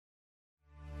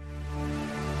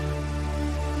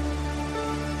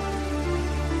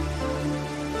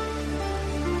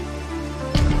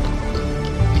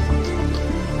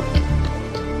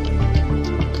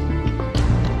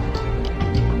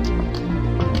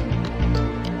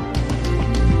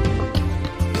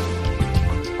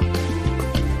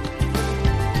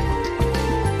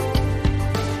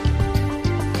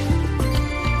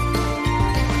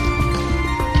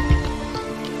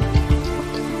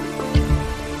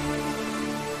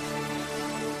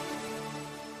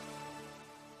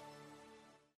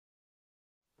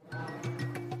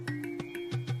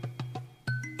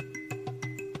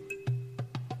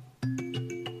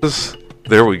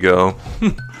There we go.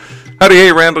 Howdy,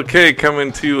 hey, Randall K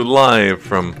coming to you live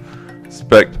from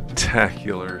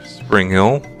spectacular Spring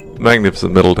Hill,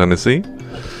 magnificent Middle Tennessee,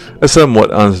 a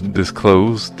somewhat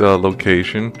undisclosed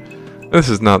location. This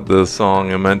is not the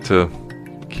song I meant to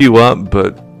queue up,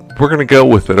 but we're going to go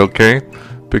with it, okay?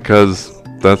 Because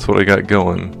that's what I got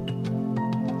going.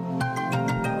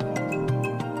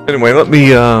 Anyway, let me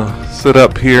sit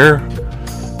up here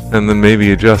and then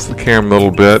maybe adjust the camera a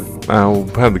little bit. I'll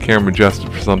have the camera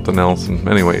adjusted for something else, and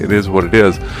anyway, it is what it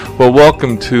is. Well,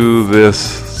 welcome to this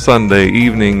Sunday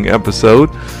evening episode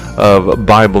of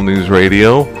Bible News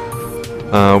Radio.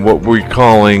 What we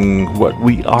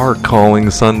are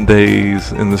calling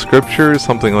Sundays in the Scriptures,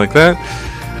 something like that.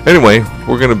 Anyway,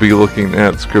 we're going to be looking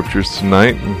at Scriptures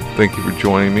tonight, and thank you for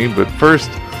joining me. But first,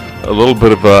 a little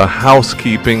bit of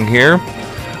housekeeping here.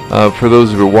 For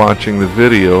those who are watching the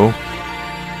video,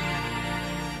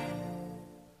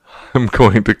 I'm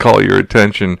going to call your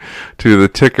attention to the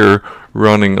ticker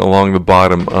running along the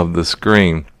bottom of the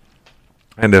screen.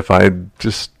 And if I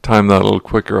just timed that a little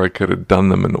quicker, I could have done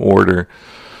them in order.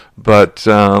 But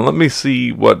let me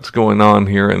see what's going on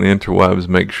here in the interwebs,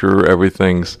 make sure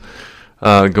everything's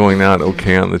going out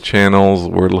okay on the channels.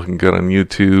 We're looking good on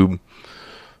YouTube.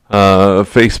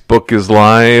 Facebook is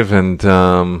live, and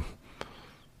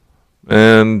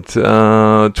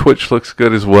Twitch looks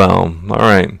good as well. All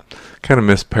right. Kind of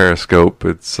miss Periscope.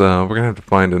 It's we're gonna have to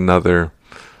find another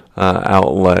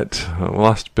outlet. We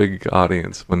lost a big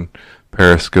audience when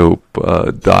Periscope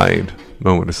died.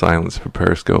 Moment of silence for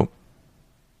Periscope.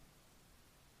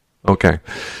 Okay,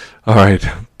 all right,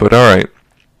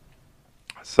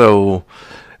 So,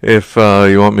 if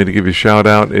you want me to give you a shout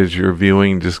out as you're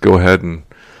viewing, just go ahead and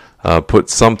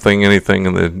put anything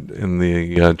in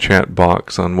the chat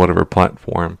box on whatever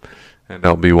platform, and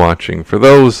I'll be watching for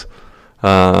those.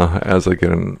 As I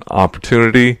get an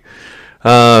opportunity.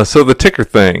 So the ticker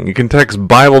thing, you can text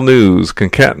Bible News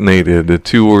concatenated,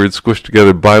 2 words squished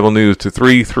together, Bible News to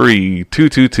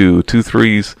 33222, 2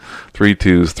 3s, 3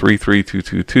 2s,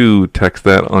 33222. Text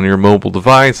that on your mobile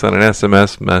device on an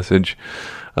SMS message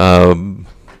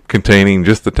containing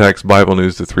just the text Bible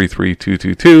News to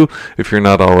 33222 if you're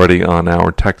not already on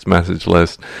our text message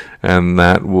list, and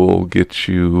that will get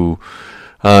you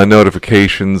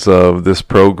notifications of this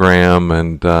program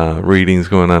and readings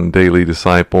going on Daily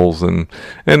Disciples and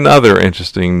other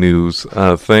interesting news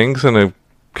things. And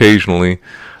occasionally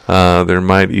there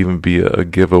might even be a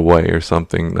giveaway or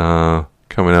something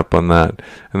coming up on that.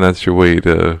 And that's your way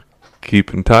to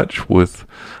keep in touch with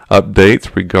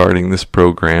updates regarding this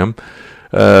program.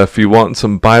 If you want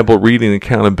some Bible reading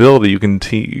accountability, you can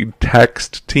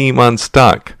text Team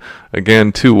Unstuck.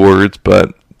 Again, 2 words,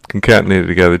 but concatenated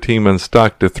together, Team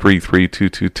Unstuck to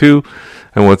 33222,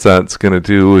 and what that's going to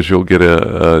do is you'll get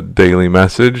a daily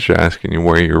message asking you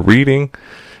where you're reading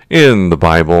in the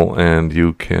Bible, and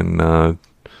you can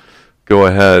go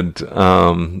ahead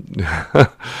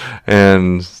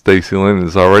and Stacy Lynn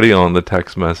is already on the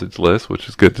text message list, which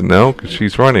is good to know because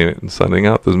she's running it and sending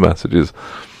out those messages.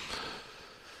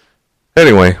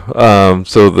 Anyway,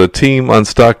 so the Team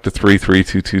Unstuck to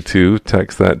 33222,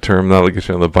 text that term. That'll get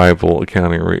you on the Bible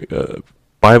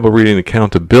reading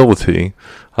accountability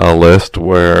list,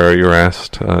 where you're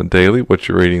asked daily what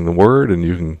you're reading the Word, and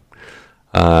you can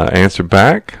answer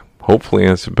back. Hopefully,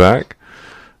 answer back.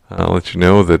 I'll let you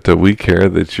know that we care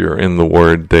that you're in the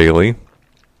Word daily.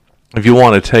 If you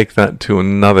want to take that to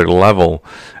another level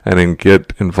and then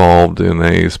get involved in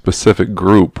a specific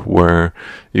group where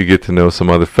you get to know some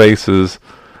other faces.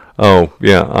 Oh,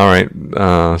 yeah, all right.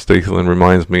 Stacey Lynn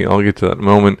reminds me. I'll get to that in a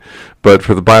moment. But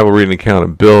for the Bible reading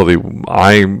accountability,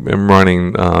 I am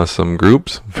running some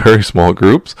groups, very small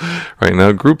groups right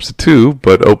now, groups of 2,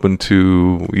 but open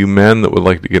to you men that would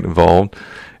like to get involved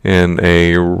in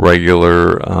a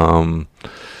regular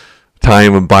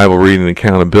time of Bible reading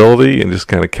accountability and just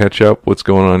kind of catch up what's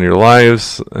going on in your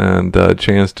lives, and a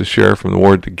chance to share from the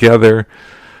Word together.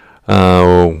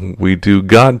 We do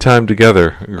God Time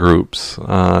Together groups.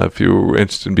 If you're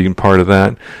interested in being part of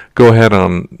that, go ahead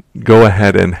and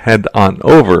head on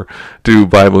over to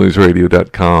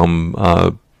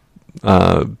BibleNewsRadio.com.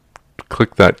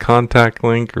 Click that contact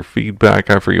link or feedback.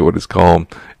 I forget what it's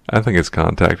called. I think it's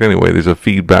contact. Anyway, there's a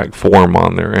feedback form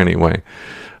on there anyway.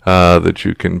 That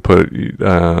you can put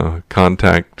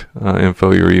contact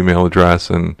info, your email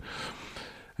address, and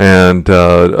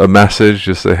a message.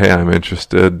 Just say, hey, I'm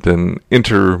interested, and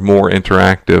more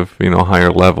interactive,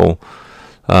 higher level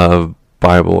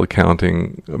Bible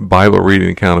reading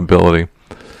accountability.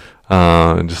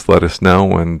 And just let us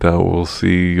know, and we'll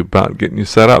see about getting you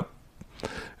set up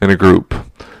in a group.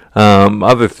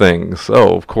 Other things.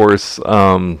 Oh, of course,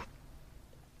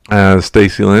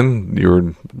 Stacy Lynn,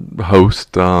 your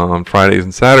host on Fridays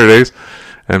and Saturdays,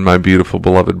 and my beautiful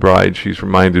beloved bride, she's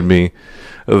reminded me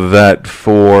that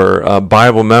for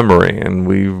Bible memory, and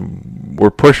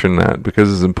we're pushing that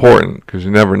because it's important, because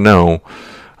you never know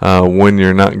when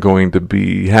you're not going to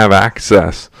have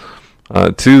access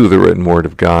to the written Word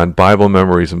of God. Bible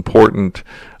memory is important,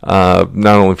 not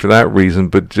only for that reason,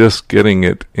 but just getting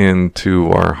it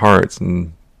into our hearts.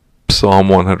 In Psalm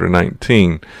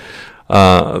 119,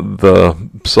 the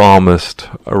psalmist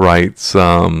writes,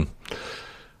 I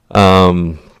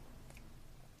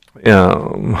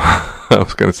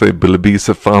was going to say,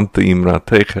 Bilabisa Fanta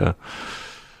Imratecha,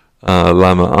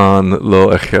 Lama'an Lo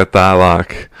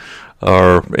Echetalak,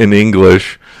 or in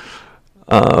English,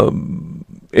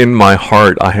 in my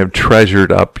heart I have treasured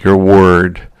up your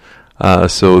word,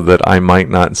 so that I might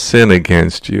not sin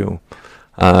against you.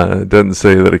 It doesn't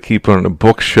say that I keep it on a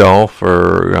bookshelf,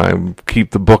 or I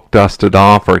keep the book dusted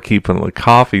off, or keep it on the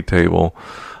coffee table.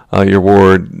 Your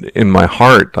word in my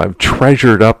heart, I've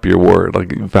treasured up your word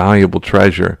like a valuable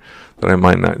treasure, that I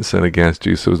might not sin against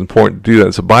you. So it's important to do that.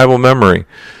 It's a Bible memory,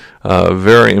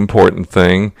 very important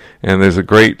thing. And there's a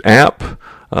great app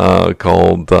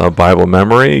called Bible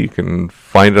Memory. You can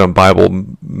find it on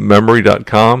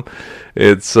BibleMemory.com.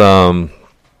 It's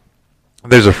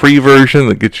there's a free version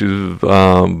that gets you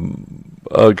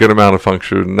a good amount of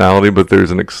functionality, but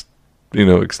there's an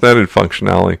extended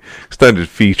functionality, extended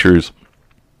features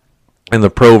in the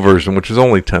Pro version, which is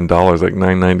only $10, like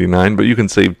 $9.99, but you can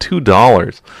save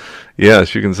 $2.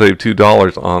 Yes, you can save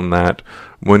 $2 on that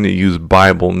when you use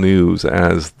Bible News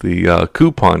as the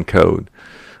coupon code.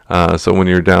 So when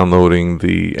you're downloading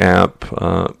the app,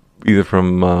 either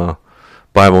from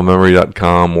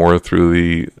BibleMemory.com or through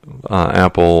the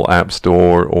Apple App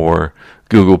Store or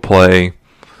Google Play,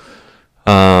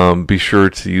 be sure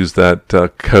to use that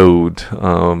code,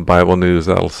 Bible News.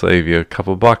 That'll save you a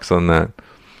couple bucks on that.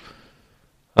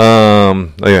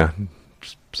 Yeah,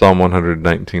 Psalm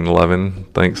 119:11.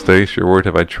 Thanks, Stace. Your word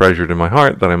have I treasured in my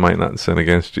heart, that I might not sin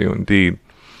against you. Indeed.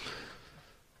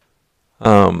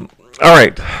 All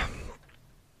right.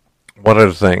 What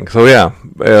other thing? So yeah,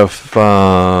 if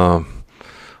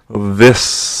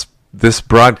this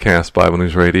broadcast, Bible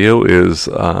News Radio, is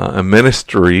a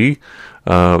ministry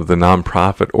of the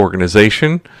nonprofit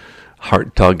organization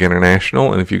Heart Tug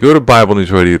International, and if you go to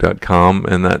BibleNewsRadio.com,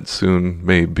 and that soon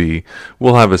may be,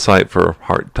 we'll have a site for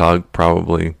Heart Tug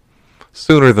probably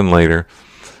sooner than later.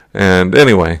 And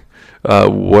anyway,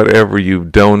 whatever you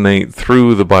donate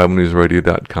through the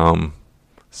BibleNewsRadio.com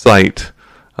site,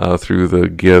 through the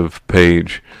Give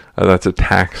page, that's a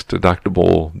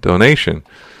tax-deductible donation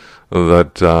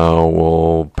that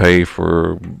will pay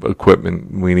for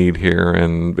equipment we need here,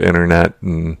 and internet,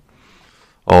 and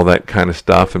all that kind of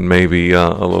stuff, and maybe a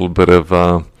little bit of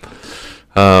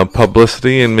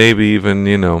publicity, and maybe even,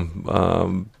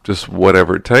 just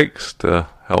whatever it takes to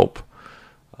help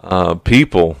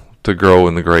people to grow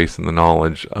in the grace and the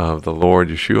knowledge of the Lord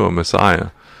Yeshua Messiah,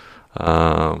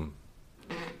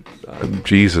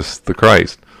 Jesus the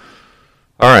Christ.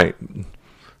 All right,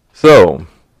 so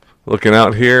looking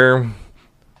out here,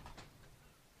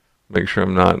 make sure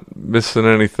I'm not missing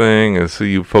anything. I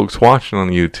see you folks watching on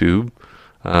YouTube.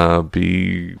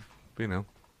 Feel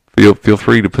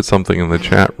free to put something in the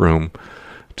chat room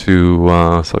so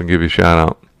I can give you a shout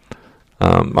out.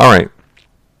 All right.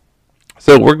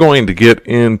 So we're going to get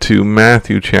into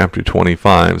Matthew chapter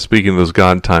 25. Speaking of those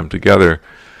God Time Together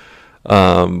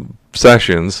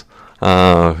sessions,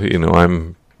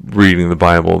 I'm reading the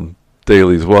Bible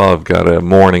daily as well. I've got a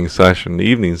morning session,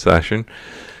 evening session,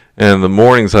 and the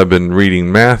mornings I've been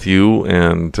reading Matthew,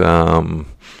 and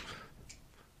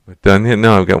done yet?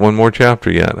 No, I've got one more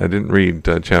chapter yet. I didn't read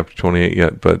chapter 28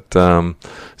 yet, but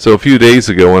so a few days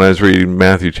ago when I was reading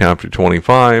Matthew chapter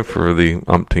 25 for the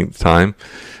umpteenth time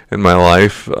in my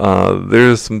life,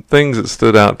 there's some things that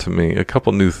stood out to me, a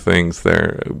couple new things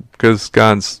there, because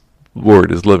God's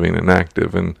Word is living and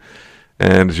active, and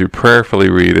as you prayerfully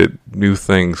read it, new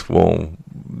things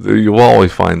you'll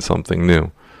always find something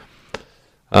new.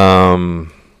 Right.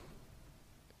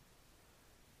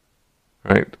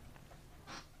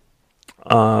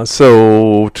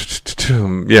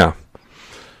 Yeah.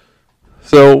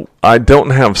 So I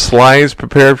don't have slides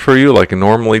prepared for you like I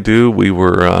normally do. We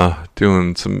were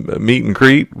doing some meet and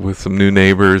greet with some new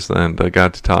neighbors, and I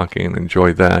got to talking and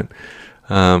enjoyed that.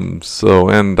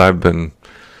 And I've been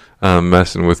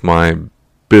messing with my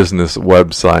business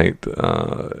website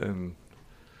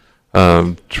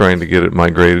and trying to get it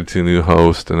migrated to a new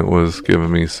host, and it was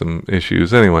giving me some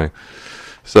issues. Anyway,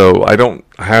 So I don't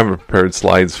have prepared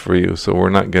slides for you, so we're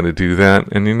not going to do that.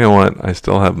 And you know what? I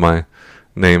still have my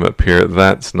name up here.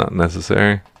 That's not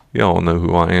necessary. Y'all know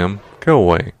who I am. Go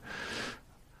away.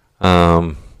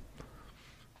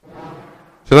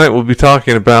 Tonight we'll be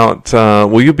talking about,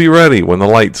 will you be ready when the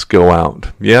lights go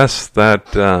out? Yes,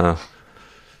 that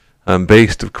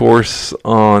based, of course,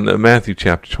 on Matthew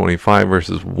chapter 25,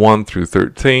 verses 1 through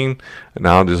 13. And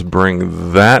I'll just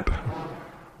bring that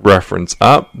reference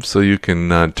up so you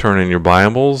can turn in your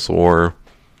Bibles or,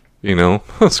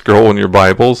 scroll in your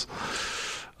Bibles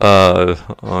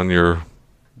on your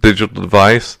digital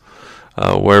device,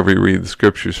 wherever you read the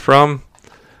scriptures from.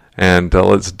 And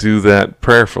let's do that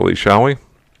prayerfully, shall we?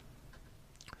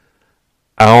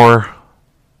 Our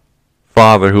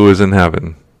Father who is in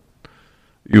heaven,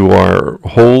 you are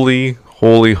holy,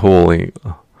 holy, holy,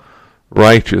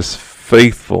 righteous,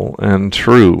 faithful, and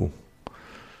true.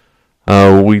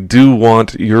 We do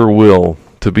want your will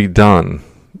to be done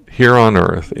here on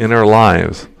earth, in our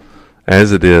lives,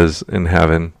 as it is in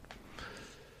heaven.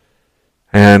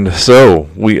 And so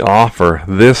we offer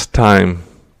this time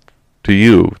to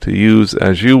you to use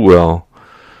as you will.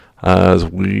 As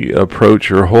we approach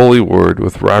your holy word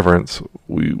with reverence,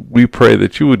 we pray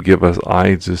that you would give us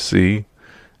eyes to see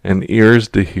and ears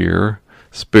to hear,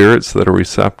 spirits that are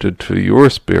receptive to your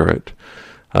spirit,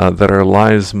 that our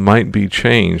lives might be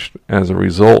changed as a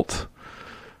result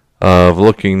of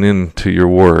looking into your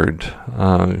word.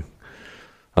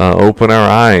 Open our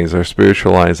eyes, our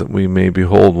spiritual eyes, that we may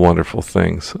behold wonderful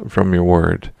things from your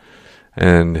word,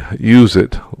 and use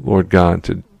it, Lord God,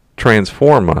 to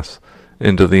transform us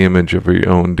into the image of your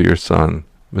own dear Son,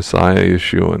 Messiah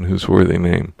Yeshua, in whose worthy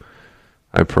name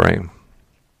I pray.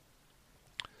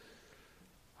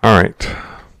 All right.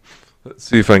 Let's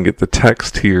see if I can get the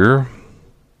text here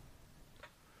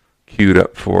queued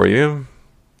up for you.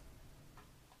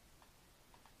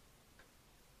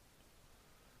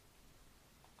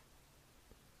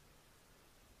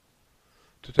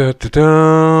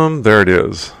 Da-da-da-dum. There it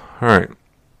is. All right.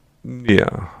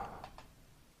 Yeah.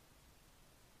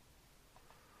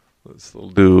 Let's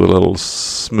do a little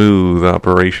smooth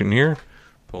operation here.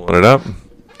 Pulling it up.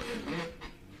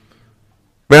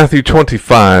 Matthew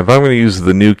 25. I'm going to use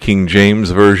the New King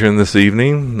James Version this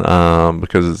evening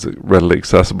because it's readily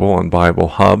accessible on Bible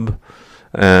Hub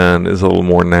and is a little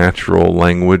more natural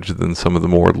language than some of the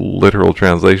more literal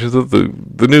translations.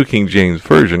 The New King James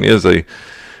Version is a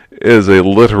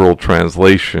literal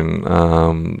translation.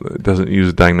 It doesn't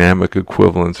use dynamic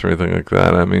equivalence or anything like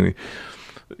that. I mean, it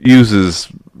uses,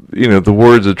 the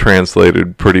words are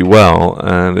translated pretty well,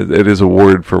 and it is a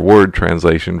word-for-word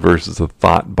translation versus a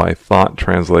thought-by-thought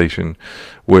translation,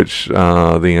 which the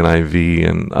NIV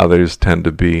and others tend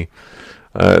to be.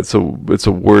 It's a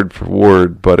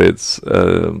word-for-word, but it's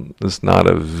not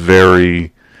a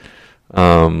very...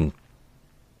 there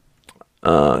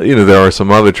are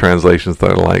some other translations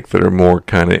that I like that are more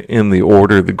kind of in the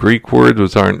order. The Greek words,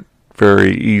 which aren't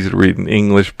very easy to read in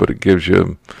English, but it gives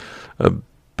you a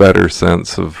better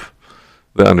sense of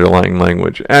the underlying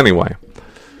language. Anyway,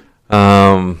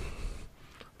 a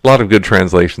lot of good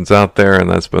translations out there, and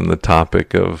that's been the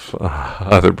topic of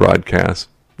other broadcasts.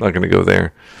 Not going to go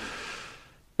there.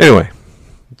 Anyway,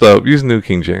 so use New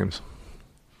King James.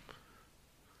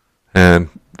 And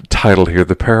titled here,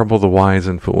 The Parable of the Wise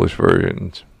and Foolish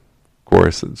Virgins. Of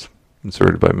course, it's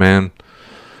inserted by man.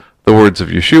 The words of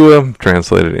Yeshua,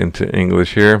 translated into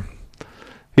English here.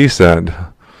 He said,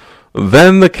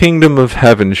 Then the kingdom of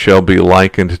heaven shall be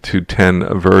likened to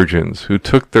 10 virgins, who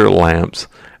took their lamps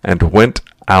and went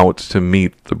out to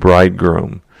meet the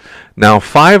bridegroom. Now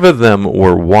 5 of them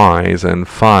were wise, and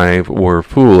 5 were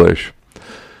foolish.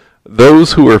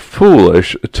 Those who were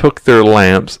foolish took their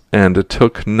lamps and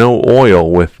took no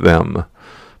oil with them,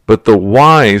 but the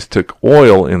wise took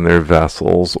oil in their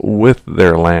vessels with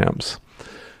their lamps.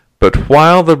 But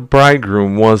while the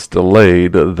bridegroom was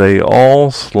delayed, they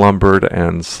all slumbered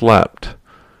and slept.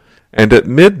 And at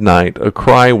midnight a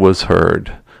cry was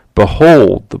heard,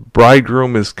 Behold, the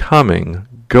bridegroom is coming,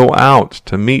 go out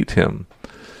to meet him.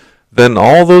 Then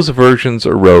all those virgins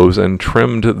arose and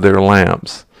trimmed their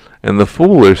lamps. And the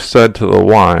foolish said to the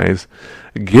wise,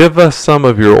 Give us some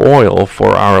of your oil,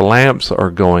 for our lamps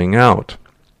are going out.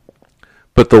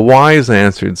 But the wise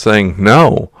answered, saying,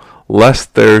 No,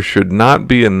 lest there should not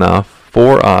be enough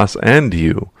for us and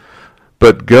you.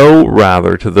 But go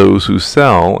rather to those who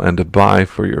sell, and buy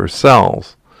for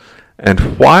yourselves.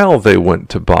 And while they went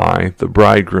to buy, the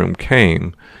bridegroom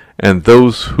came, and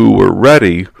those who were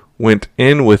ready went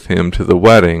in with him to the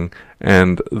wedding,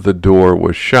 and the door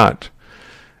was shut.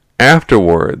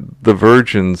 Afterward, the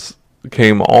virgins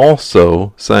came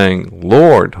also, saying,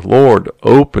 Lord, Lord,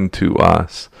 open to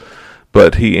us.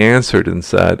 But he answered and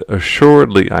said,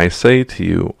 Assuredly I say to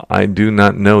you, I do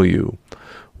not know you.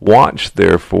 Watch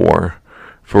therefore,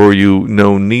 for you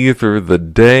know neither the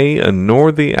day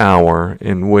nor the hour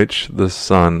in which the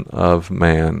Son of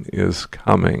Man is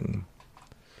coming.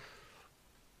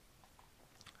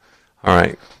 All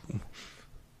right.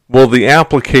 Well, the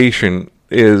application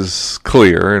is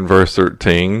clear in verse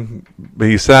 13.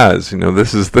 He says,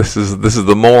 this is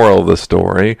the moral of the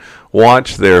story.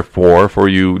 Watch therefore, for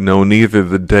you know neither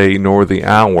the day nor the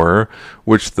hour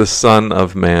which the Son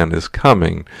of Man is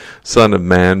coming. Son of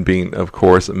Man being, of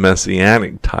course, a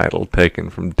messianic title taken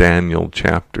from Daniel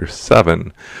chapter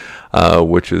 7,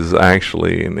 which is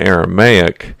actually in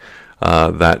Aramaic,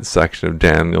 that section of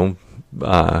Daniel,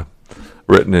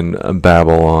 written in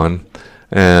Babylon.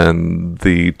 And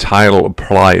the title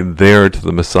applied there to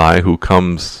the Messiah who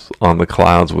comes on the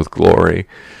clouds with glory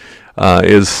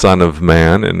is Son of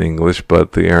Man in English,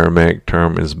 but the Aramaic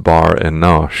term is Bar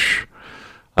Enosh,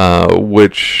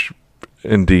 which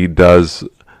indeed does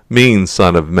mean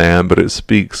Son of Man, but it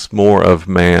speaks more of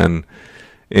man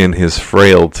in his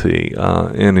frailty,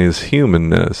 in his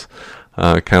humanness.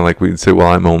 Kind of like we'd say,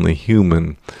 well, I'm only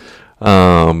human.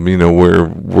 We're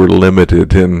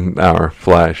limited in our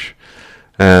flesh.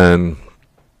 And,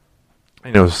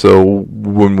 so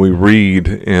when we read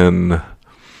in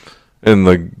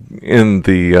the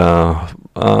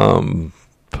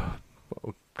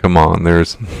come on,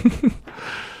 there's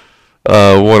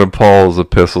one of Paul's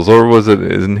epistles, or was it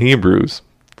in Hebrews?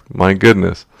 My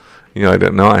goodness. I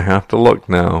didn't know. I have to look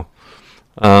now.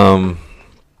 You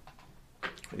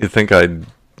think I'd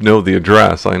know the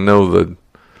address. I know the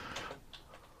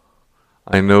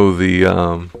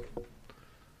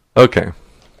okay.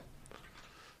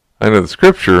 I know the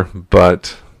scripture,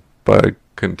 but I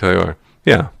couldn't tell you.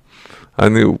 Yeah, I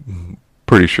knew,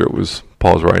 pretty sure it was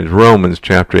Paul's writings. Romans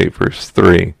chapter 8, verse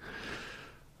 3.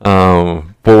 For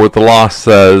what the law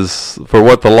says, for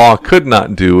what the law could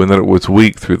not do, and that it was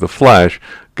weak through the flesh,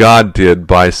 God did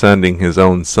by sending his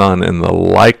own Son in the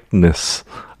likeness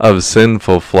of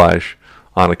sinful flesh.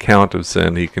 On account of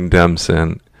sin, he condemned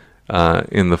sin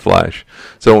in the flesh.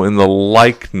 So in the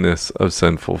likeness of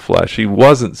sinful flesh. He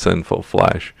wasn't sinful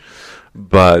flesh,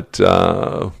 but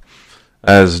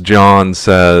as John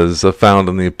says, found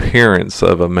in the appearance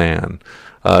of a man.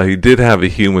 He did have a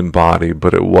human body,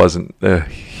 but it wasn't a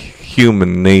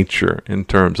human nature in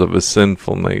terms of a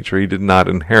sinful nature. He did not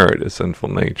inherit a sinful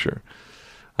nature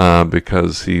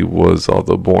because he was,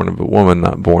 although born of a woman,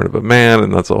 not born of a man,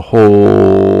 and that's a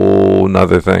whole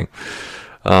another thing.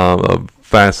 A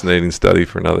fascinating study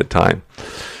for another time.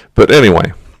 But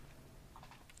anyway,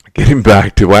 getting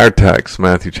back to our text,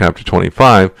 Matthew chapter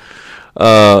 25,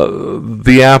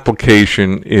 the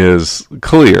application is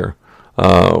clear.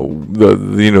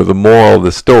 The moral of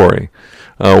the story.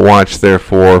 Watch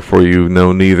therefore, for you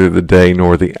know neither the day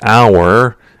nor the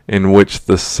hour in which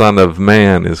the Son of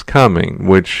Man is coming,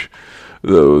 which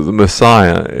the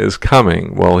Messiah is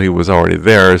coming. Well, he was already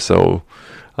there, so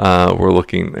we're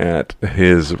looking at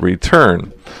his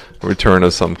return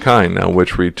of some kind. Now,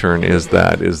 which return is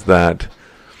that? Is that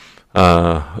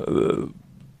the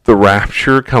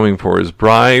rapture coming for his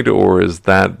bride, or is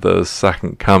that the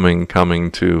second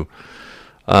coming to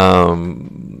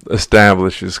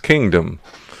establish his kingdom?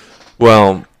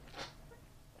 Well,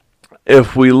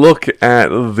 if we look at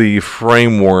the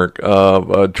framework of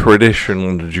a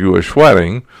traditional Jewish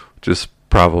wedding, which this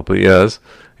probably is,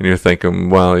 and you're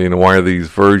thinking, well, why are these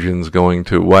virgins going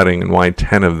to a wedding, and why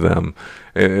 10 of them?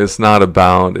 It's not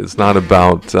about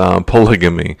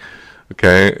polygamy.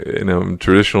 Okay,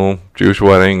 traditional Jewish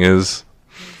wedding is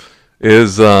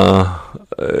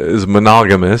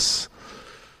monogamous,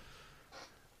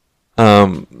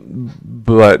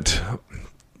 but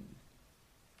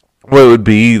what would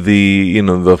be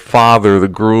the father, the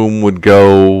groom would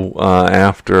go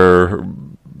after.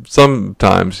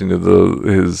 Sometimes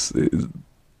the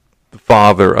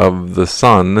father of the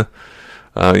son,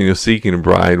 seeking a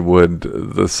bride,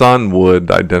 the son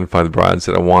would identify the bride and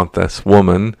say, I want this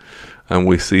woman. And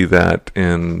we see that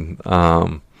in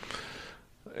the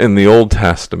Old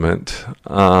Testament,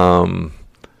 and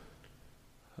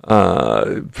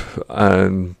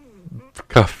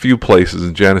a few places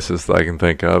in Genesis that I can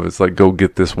think of. It's like, go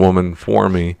get this woman for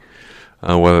me,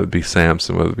 whether it be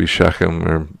Samson, whether it be Shechem,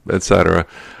 or etc.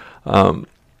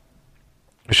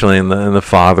 Actually, and the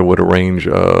father would arrange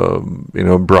a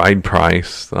bride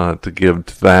price to give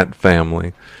to that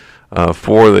family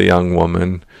for the young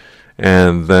woman.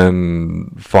 And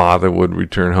then father would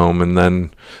return home, and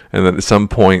then at some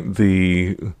point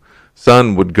the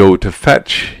son would go to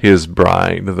fetch his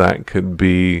bride. That could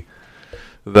be,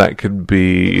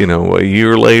 a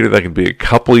year later. That could be a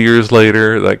couple years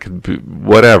later. That could be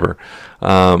whatever.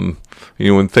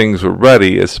 When things were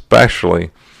ready,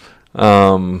 especially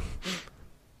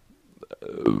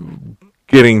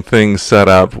getting things set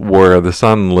up where the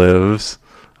son lives,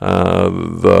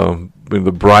 the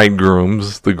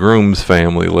groom's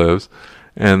family lives,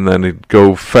 and then he'd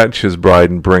go fetch his bride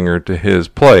and bring her to his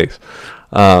place.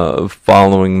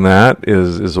 Following that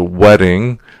is a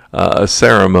wedding, a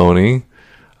ceremony,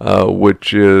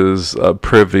 which is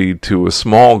privy to a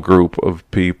small group of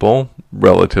people,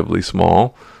 relatively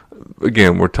small.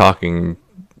 Again, we're talking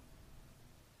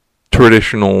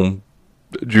traditional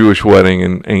Jewish wedding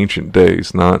in ancient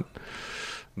days, not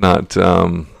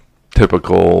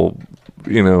typical,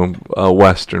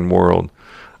 Western world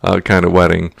kind of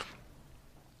wedding.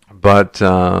 But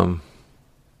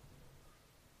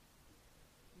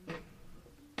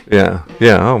yeah.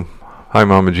 Oh, hi,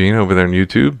 Mama Jean over there on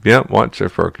YouTube. Yeah, watch that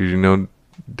for because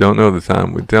don't know the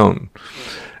time we don't.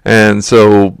 And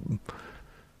so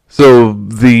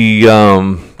the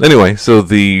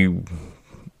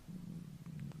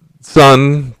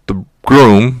son, the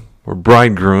groom or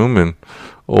bridegroom in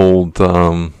old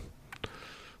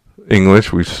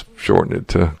English, we shortened it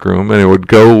to groom, and it would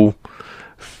go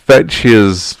fetch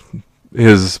his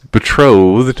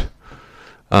betrothed,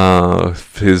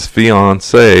 his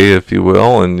fiancée, if you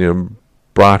will, and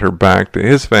brought her back to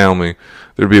his family.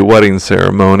 There'd be a wedding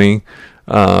ceremony,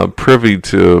 privy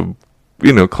to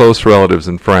close relatives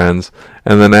and friends,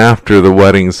 and then after the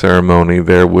wedding ceremony,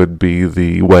 there would be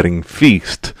the wedding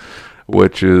feast,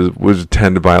 which was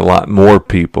attended by a lot more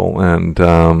people, and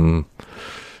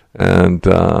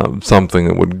something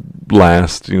that would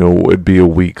last, would be a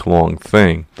week-long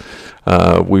thing.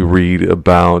 We read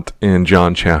about in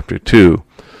John chapter 2,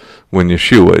 when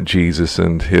Yeshua, Jesus,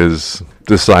 and his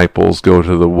disciples go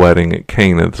to the wedding at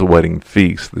Cana. It's a wedding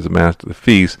feast. There's a master of the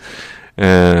feast,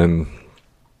 and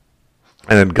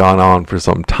it had gone on for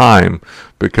some time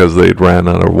because they'd ran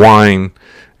out of wine,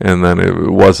 and then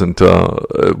it wasn't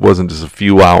just a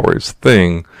few hours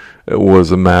thing. It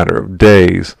was a matter of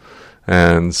days.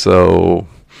 And so,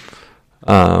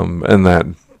 and that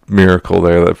miracle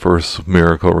there, that first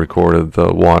miracle recorded,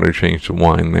 the water changed to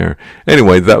wine there.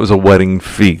 Anyway, that was a wedding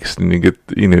feast, and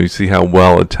you see how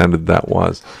well attended that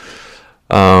was.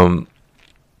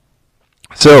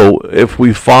 So if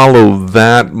we follow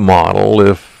that model,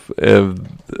 if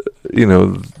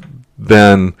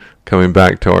then coming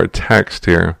back to our text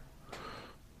here,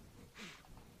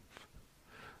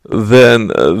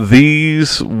 then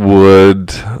these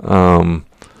would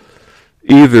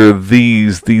either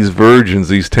these virgins,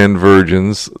 these 10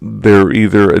 virgins, they're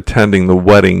either attending the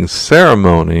wedding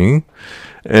ceremony,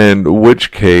 in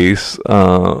which case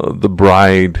the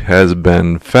bride has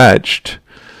been fetched,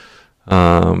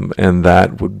 and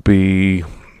that would be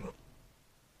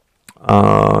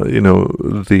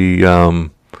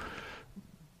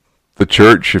the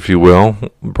church, if you will,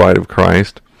 bride of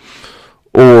Christ,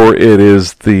 or it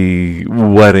is the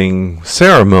wedding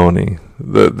ceremony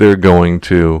that they're going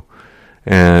to,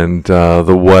 and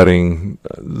the wedding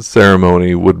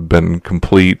ceremony would have been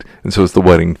complete, and so it's the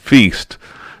wedding feast.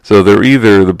 So they're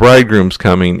either, the bridegroom's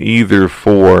coming either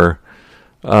for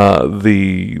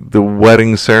the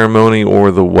wedding ceremony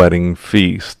or the wedding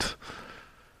feast.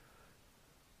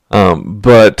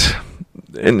 But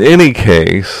in any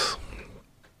case,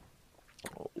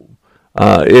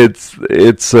 it's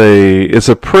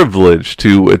a privilege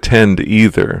to attend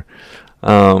either.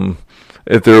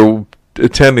 If they're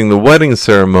attending the wedding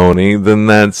ceremony, then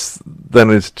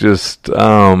it's just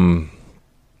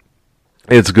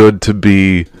it's good to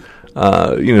be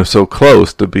so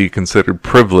close, to be considered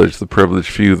privileged, the privileged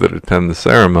few that attend the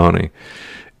ceremony.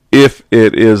 If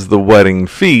it is the wedding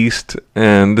feast,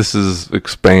 and this is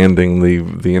expanding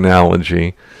the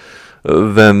analogy,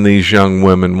 then these young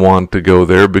women want to go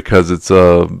there because it's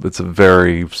a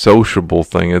very sociable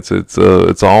thing. It's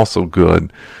also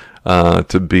good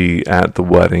to be at the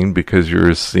wedding because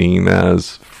you're seen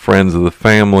as friends of the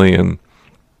family, and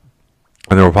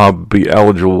there will probably be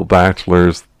eligible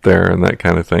bachelors there and that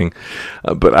kind of thing.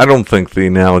 But I don't think the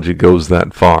analogy goes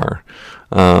that far.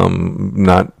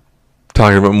 Not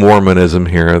talking about Mormonism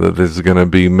here, that there's going to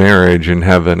be marriage in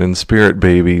heaven and spirit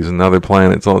babies and other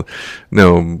planets.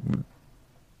 No,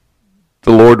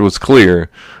 the Lord was clear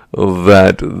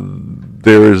that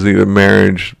there is neither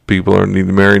marriage, people are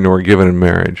neither married nor given in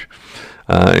marriage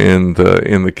in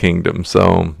the kingdom.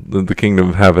 So the kingdom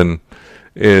of heaven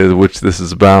is, which this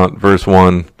is about, verse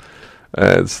 1,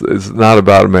 It's not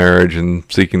about marriage and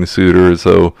seeking a suitor,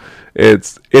 so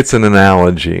it's an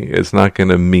analogy. It's not going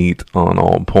to meet on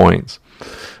all points,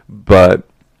 but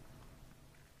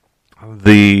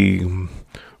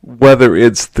whether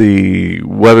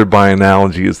by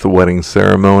analogy it's the wedding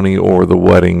ceremony or the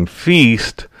wedding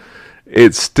feast,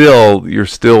 you're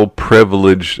still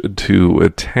privileged to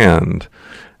attend.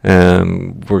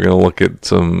 And we're going to look at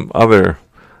some other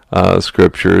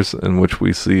scriptures in which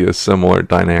we see a similar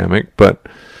dynamic. But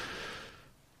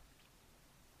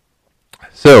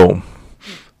so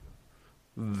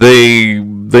they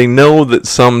know that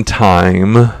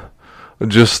sometime,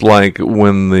 just like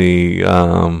when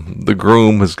the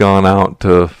groom has gone out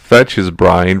to fetch his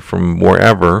bride from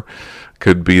wherever,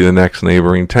 could be the next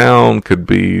neighboring town, could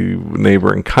be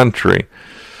neighboring country,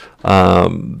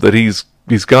 that he's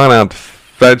gone out to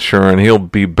fetch her and he'll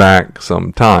be back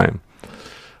sometime.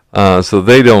 So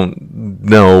they don't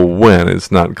know when,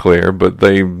 it's not clear, but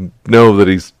they know that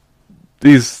he's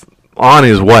on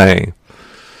his way.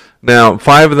 Now,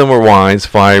 5 of them were wise,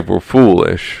 5 were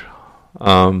foolish.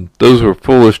 Those who were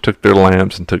foolish took their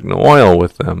lamps and took no oil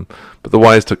with them, but the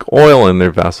wise took oil in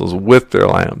their vessels with their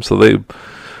lamps. So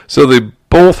they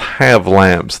both have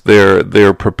lamps.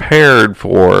 They're prepared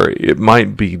for it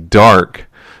might be dark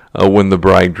when the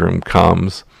bridegroom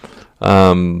comes.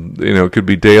 It could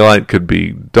be daylight, could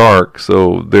be dark.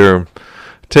 So they're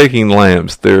taking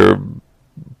lamps. They're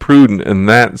prudent in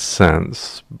that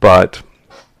sense, but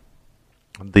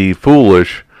the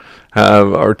foolish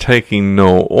are taking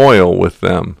no oil with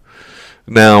them.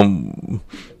 Now,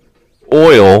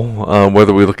 oil,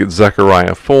 whether we look at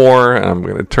Zechariah 4, I'm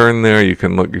going to turn there, you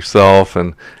can look yourself,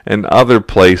 and other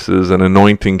places, and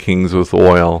anointing kings with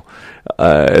oil,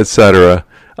 etc.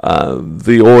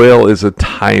 The oil is a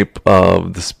type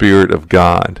of the Spirit of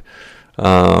God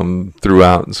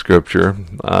throughout Scripture,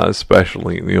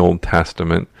 especially in the Old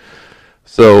Testament.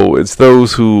 So it's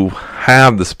those who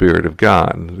have the Spirit of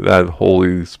God, that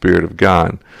Holy Spirit of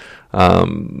God.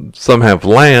 Some have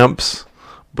lamps,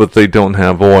 but they don't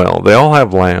have oil. They all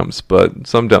have lamps, but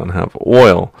some don't have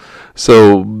oil.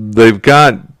 So they've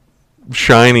got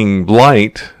shining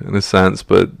light, in a sense,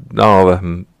 but not all of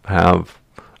them have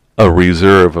a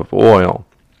reserve of oil.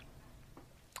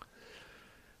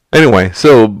 Anyway,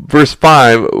 so verse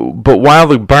 5, but while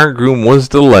the bridegroom was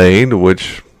delayed,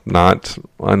 which not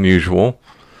unusual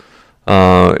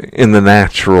in the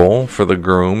natural for the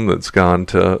groom that's gone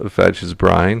to fetch his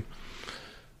bride,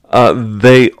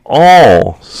 they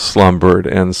all slumbered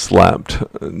and slept.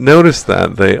 Notice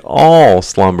that they all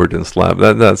slumbered and slept.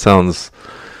 That sounds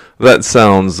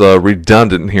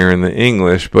redundant here in the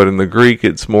English, but in the Greek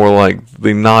it's more like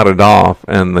they nodded off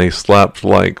and they slept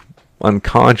like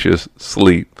unconscious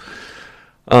sleep.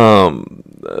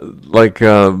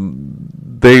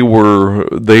 They were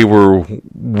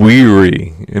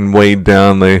weary and weighed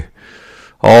down. They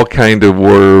all kind of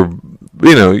were.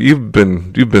 You've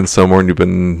been somewhere and you've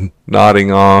been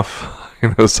nodding off.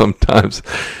 Sometimes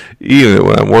even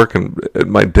when I'm working at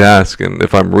my desk, and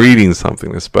if I'm reading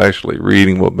something, especially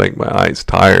reading will make my eyes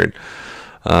tired.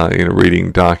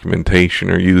 Reading documentation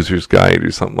or user's guide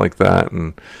or something like that,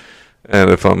 and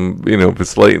if I'm, if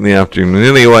it's late in the afternoon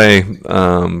anyway,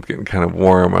 getting kind of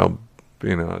warm,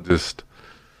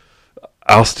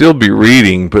 I'll still be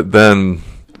reading, but then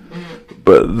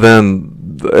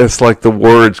it's like the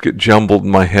words get jumbled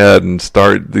in my head and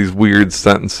start these weird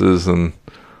sentences, and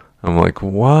I'm like,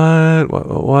 what,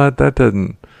 that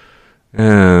doesn't,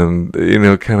 and,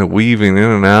 kind of weaving in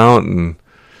and out, and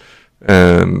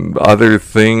other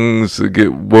things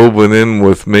get woven in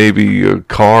with maybe a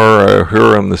car or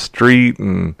her on the street,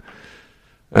 and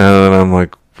I'm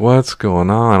like, what's going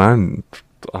on?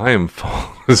 I am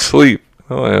falling asleep.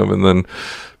 I am, and then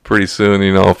pretty soon,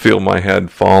 I'll feel my head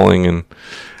falling, and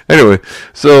anyway,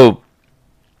 so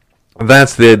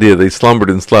that's the idea. They slumbered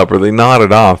and slept, or they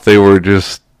nodded off. They were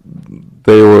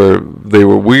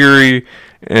weary,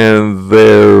 and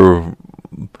they're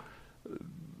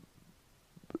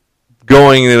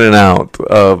going in and out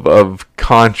of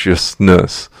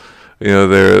consciousness.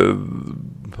 They're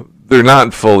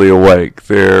not fully awake.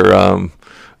 They're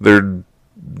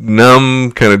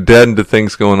numb, kind of dead into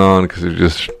things going on because they're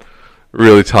just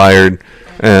really tired,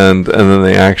 and then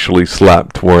they actually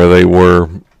slept where they were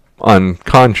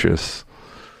unconscious.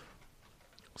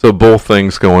 So both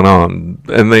things going on,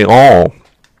 and they all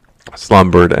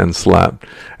slumbered and slept.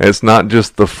 And it's not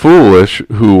just the foolish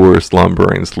who were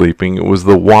slumbering, sleeping, it was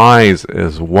the wise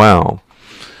as well.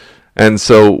 And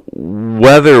so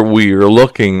whether we are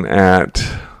looking at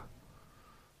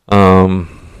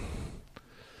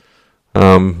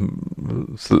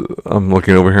So I'm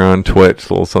looking over here on Twitch,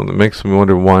 a little something that makes me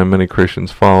wonder why many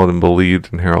Christians followed and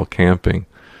believed in Harold Camping.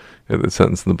 The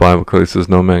sentence in the Bible clearly says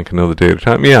no man can know the day or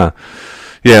time. Yeah,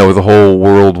 with the whole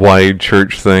worldwide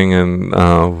church thing,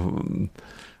 and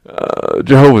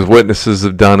Jehovah's Witnesses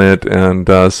have done it,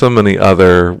 and so many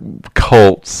other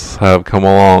cults have come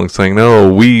along saying,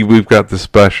 no, we've got the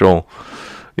special,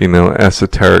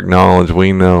 esoteric knowledge.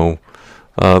 We know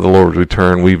the Lord's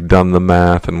return. We've done the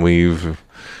math, and you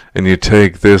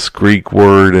take this Greek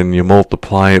word and you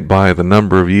multiply it by the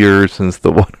number of years since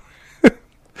the one.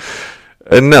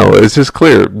 And no, it's just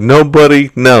clear.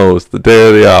 Nobody knows the day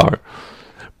or the hour.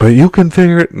 But you can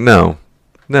figure it. No.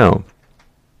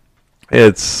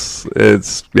 It's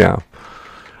yeah.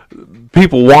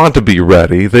 People want to be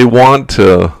ready. They want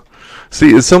to see.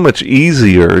 It's so much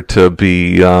easier to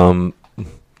be to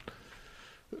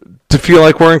feel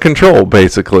like we're in control.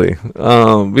 Basically,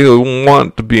 we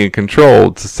want to be in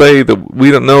control. To say that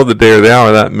we don't know the day or the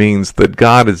hour, that means that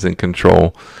God is in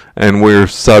control and we're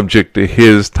subject to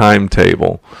His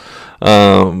timetable.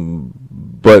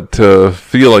 But to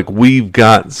feel like we've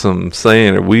got some say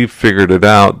in it, we've figured it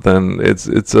out, then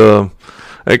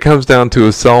it comes down to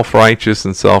a self-righteous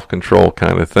and self-control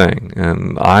kind of thing.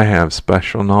 And I have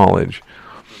special knowledge.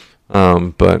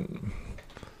 But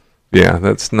yeah,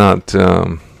 that's not,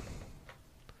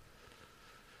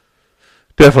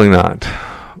 definitely not.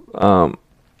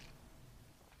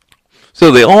 So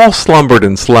they all slumbered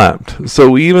and slept.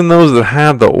 So even those that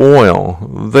had the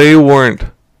oil, they weren't,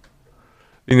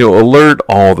 alert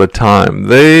all the time.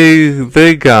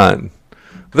 They got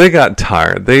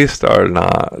tired. They started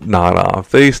not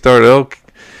off. They started,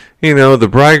 the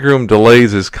bridegroom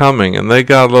delays is coming, and they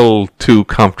got a little too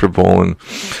comfortable. And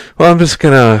I'm just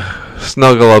gonna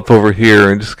snuggle up over here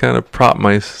and just kind of prop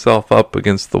myself up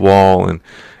against the wall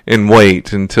and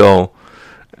wait until,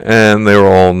 and they were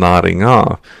all nodding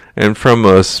off. And from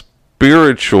a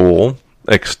spiritual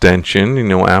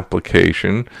extension,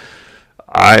 application,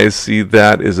 I see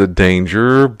that as a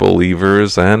danger,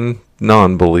 believers and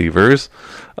non-believers,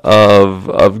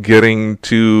 of getting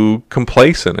too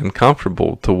complacent and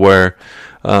comfortable to where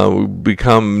we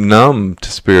become numb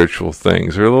to spiritual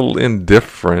things, or a little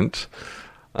indifferent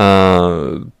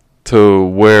to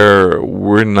where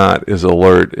we're not as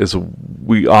alert as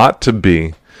we ought to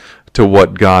be to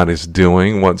what God is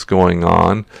doing, what's going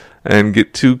on, and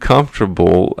get too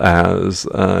comfortable as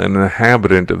an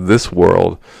inhabitant of this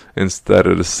world instead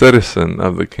of a citizen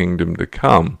of the kingdom to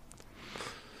come.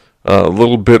 A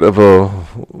little bit of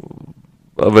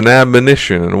an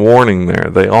admonition and warning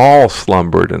there. They all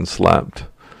slumbered and slept.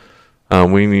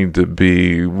 We need to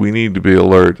be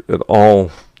alert at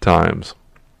all times.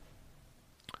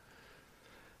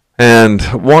 And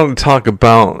I want to talk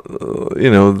about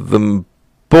them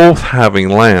both having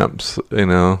lamps.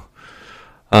 This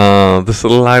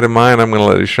little light of mine, I'm going to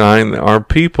let it shine. Our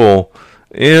people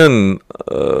in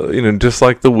just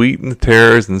like the wheat and the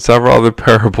tares and several other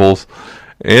parables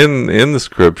in the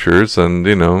scriptures, and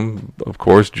of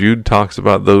course Jude talks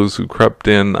about those who crept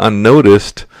in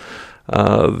unnoticed.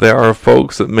 There are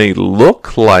folks that may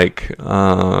look like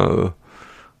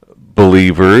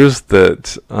believers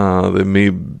that they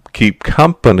may keep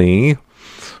company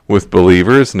with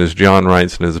believers, and as John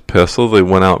writes in his epistle, they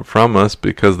went out from us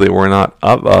because they were not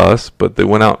of us, but they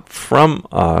went out from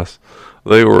us.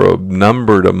 They were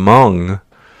numbered among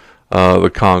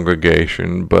the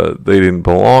congregation, but they didn't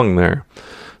belong there.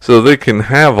 So they can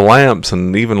have lamps,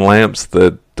 and even lamps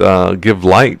that give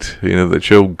light, that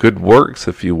show good works,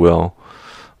 if you will,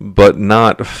 but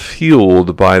not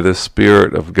fueled by the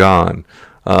Spirit of God,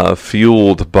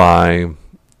 fueled by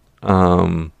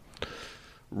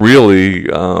really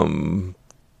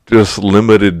just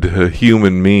limited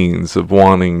human means of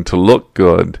wanting to look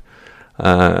good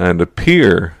and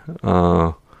appear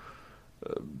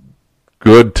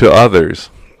good to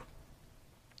others.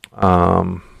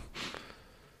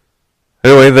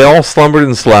 Anyway, they all slumbered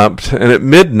and slept, and at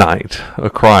midnight a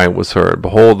cry was heard,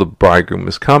 "Behold, the bridegroom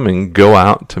is coming, go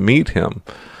out to meet him."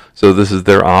 So this is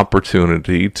their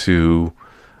opportunity to,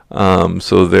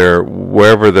 so they're,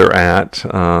 wherever they're at,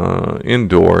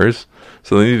 indoors,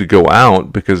 so they need to go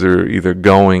out because they're either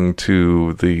going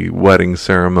to the wedding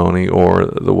ceremony or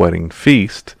the wedding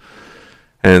feast.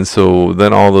 And so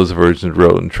then all those virgins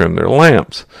rose and trimmed their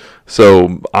lamps.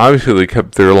 So obviously they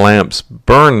kept their lamps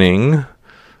burning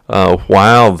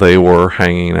while they were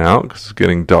hanging out, because it's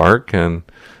getting dark,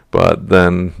 but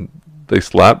then they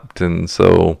slept. And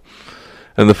the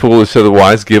foolish said to the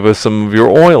wise, "Give us some of your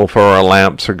oil, for our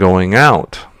lamps are going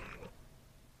out."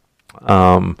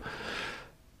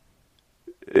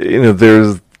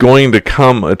 There's going to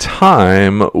come a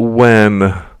time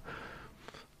when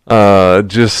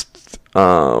just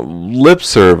lip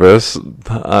service,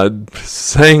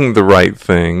 saying the right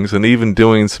things, and even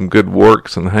doing some good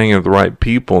works and hanging with the right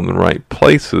people in the right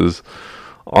places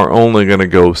are only going to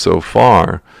go so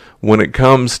far. When it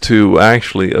comes to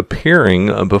actually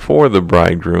appearing before the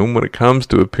bridegroom, when it comes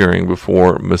to appearing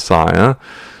before Messiah,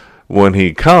 when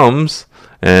he comes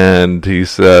and he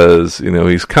says,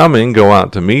 he's coming, go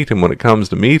out to meet him. When it comes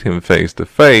to meet him face to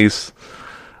face,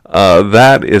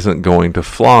 that isn't going to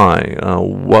fly.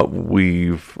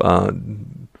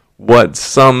 What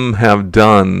some have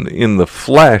done in the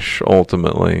flesh,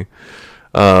 ultimately,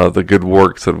 the good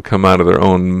works that have come out of their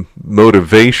own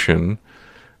motivation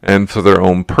and for their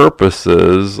own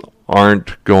purposes,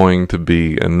 aren't going to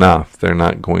be enough. They're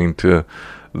not going to.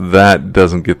 That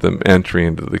doesn't get them entry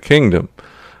into the kingdom.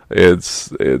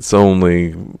 It's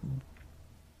only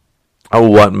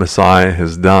what Messiah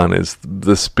has done. It's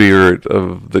the spirit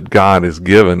that God has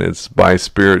given. It's by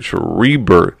spiritual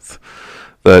rebirth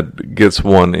that gets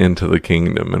one into the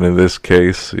kingdom. And in this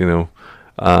case,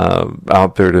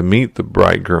 out there to meet the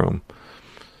bridegroom.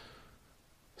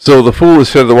 So the fool has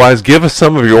said to the wise, give us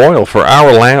some of your oil, for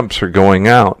our lamps are going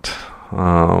out.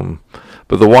 But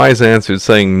the wise answered,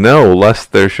 saying, no,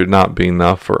 lest there should not be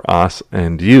enough for us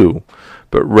and you,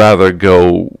 but go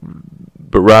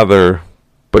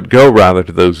rather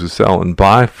to those who sell and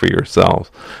buy for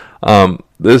yourselves.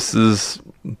 This is,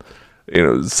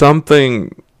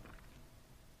 something,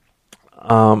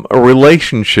 a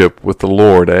relationship with the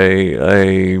Lord.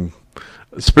 A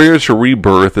spiritual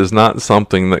rebirth is not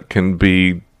something that can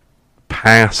be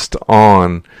passed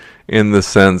on in the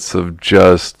sense of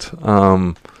just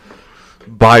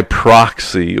by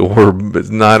proxy, or it's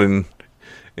not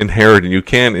inherited. You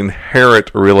can't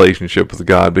inherit a relationship with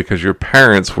God because your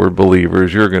parents were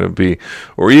believers. You're going to be,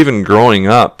 or even growing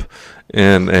up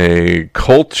in a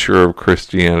culture of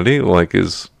Christianity, like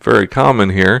is very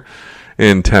common here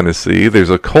in Tennessee. There's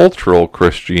a cultural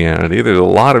Christianity. There's a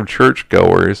lot of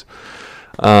churchgoers,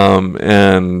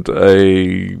 and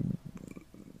a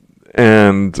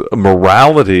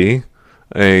morality,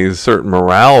 a certain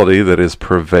morality that is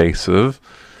pervasive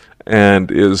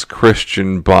and is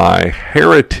Christian by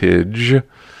heritage,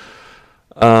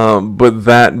 but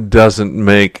that doesn't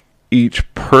make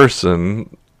each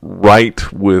person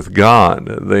right with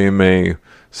God. They may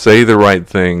say the right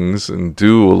things and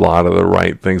do a lot of the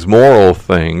right things, moral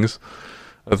things,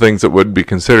 things that would be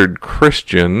considered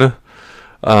Christian,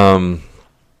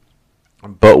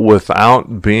 but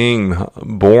without being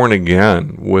born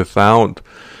again, without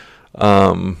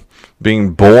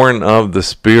being born of the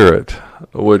Spirit,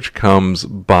 which comes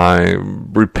by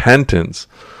repentance,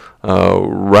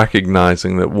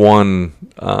 recognizing that one,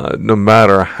 no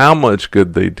matter how much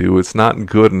good they do, it's not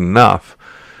good enough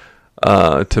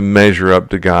to measure up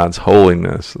to God's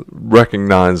holiness,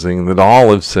 recognizing that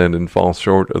all have sinned and fall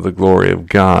short of the glory of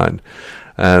God.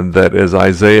 And that, as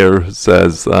Isaiah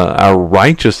says, our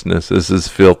righteousness is as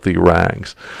filthy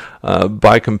rags.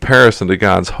 By comparison to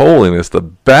God's holiness, the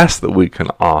best that we can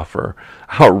offer,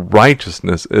 our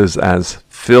righteousness is as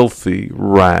filthy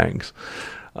rags.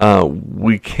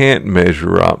 We can't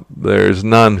measure up. There's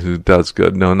none who does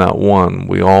good, no, not one.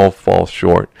 We all fall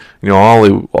short.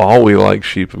 All we like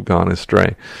sheep have gone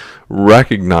astray.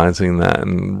 Recognizing that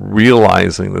and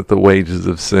realizing that the wages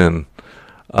of sin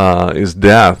is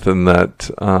death, and that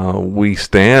we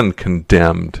stand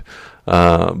condemned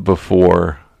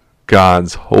before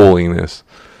God's holiness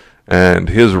and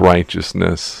His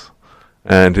righteousness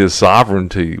and His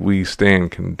sovereignty. We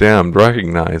stand condemned,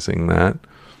 recognizing that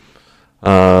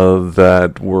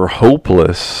we're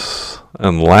hopeless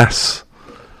unless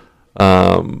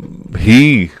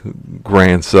He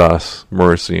grants us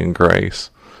mercy and grace,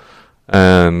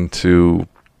 and to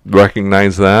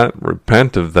recognize that,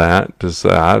 repent of that, to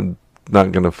say, I'm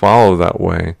not going to follow that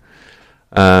way,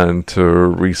 and to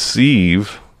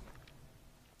receive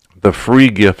the free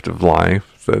gift of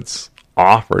life that's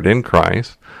offered in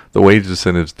Christ. The wages of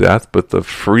sin is death, but the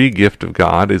free gift of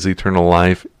God is eternal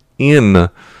life in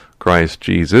Christ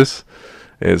Jesus.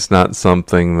 It's not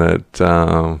something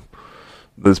that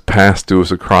that's passed to us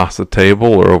across the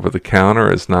table or over the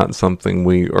counter. It's not something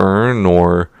we earn,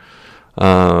 or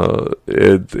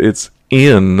it's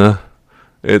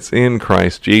in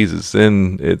Christ Jesus.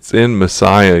 It's in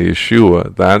Messiah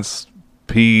Yeshua.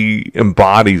 He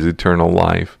embodies eternal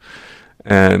life,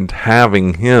 and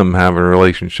having a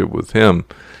relationship with Him,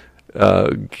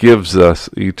 gives us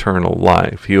eternal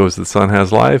life. He who has the Son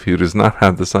has life. He who does not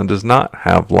have the Son does not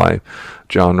have life.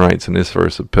 John writes in his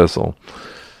first epistle.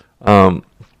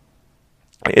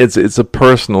 it's a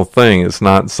personal thing. It's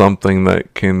not something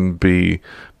that can be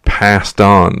passed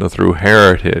on through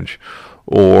heritage,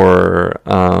 or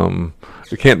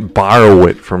you can't borrow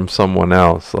it from someone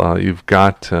else. You've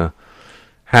got to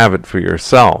have it for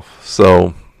yourself.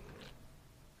 So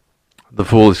the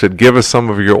foolish said, "Give us some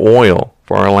of your oil,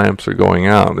 for our lamps are going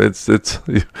out." It's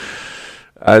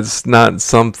not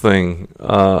something,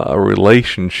 a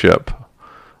relationship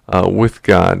with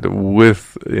God,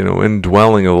 with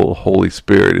indwelling of the Holy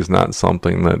Spirit is not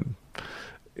something that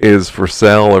is for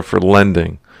sale or for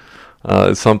lending.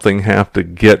 It's something you have to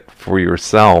get for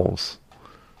yourselves.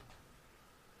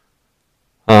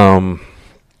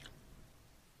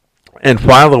 And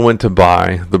while they went to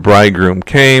buy, the bridegroom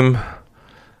came,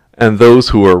 and those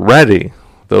who were ready,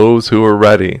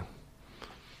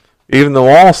 even though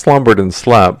all slumbered and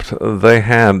slept, they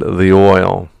had the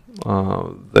oil.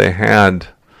 They had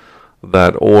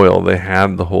that oil. They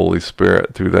had the Holy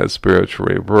Spirit through that spiritual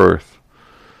rebirth.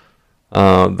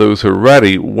 Those who were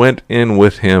ready went in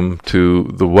with him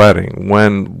to the wedding.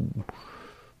 When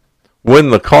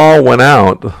the call went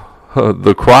out,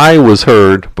 the cry was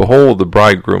heard, "Behold, the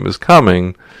bridegroom is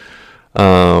coming."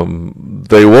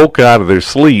 They woke out of their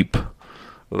sleep.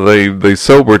 They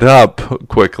sobered up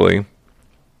quickly.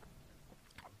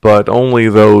 But only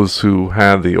those who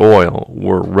had the oil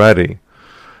were ready.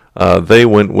 They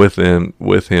went with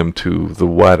him to the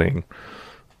wedding.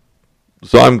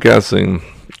 So I'm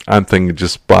thinking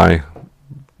just by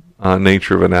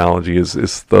nature of analogy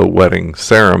is the wedding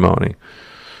ceremony,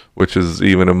 which is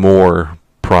even a more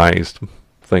prized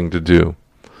thing to do,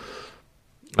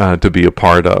 to be a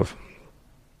part of.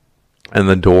 And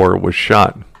the door was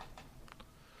shut.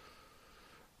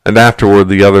 And afterward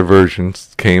the other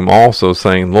virgins came also,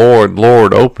 saying, "Lord,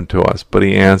 Lord, open to us." But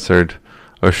he answered,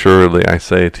 "Assuredly I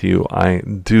say to you, I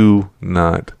do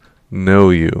not know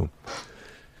you."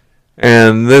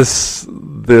 And this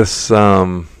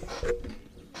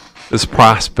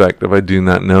prospect of "I do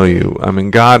not know you," I mean,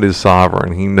 God is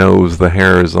sovereign. He knows the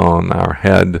hairs on our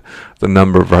head, the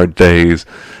number of our days.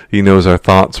 He knows our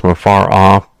thoughts from afar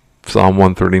off. Psalm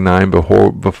 139,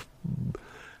 "Behold,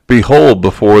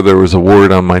 before there was a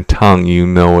word on my tongue, you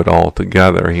know it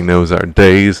altogether." He knows our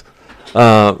days,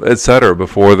 etc.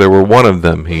 Before there were one of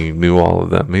them, he knew all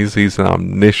of them. He's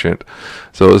omniscient.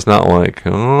 So it's not like,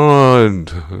 "Oh,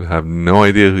 I have no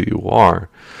idea who you are."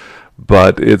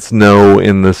 But it's know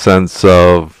in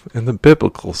the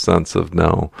biblical sense of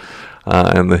know.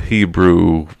 In the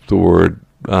Hebrew, the word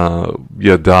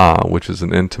yada, which is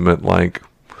an intimate, like,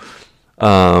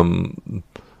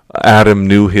 Adam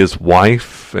knew his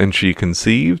wife and she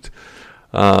conceived.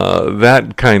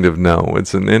 That kind of know.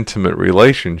 It's an intimate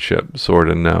relationship sort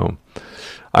of know.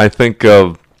 I think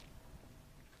of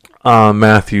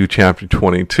Matthew chapter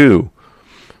 22,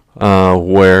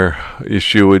 where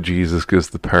Yeshua, Jesus, gives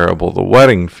the parable of the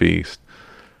wedding feast.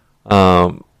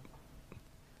 And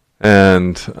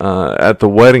at the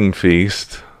wedding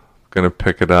feast, I'm going to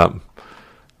pick it up,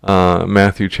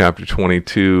 Matthew chapter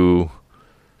 22,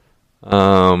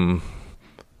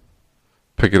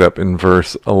 pick it up in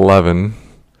verse 11,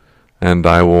 and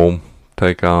I will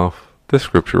take off this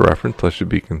scripture reference lest you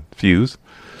be confused.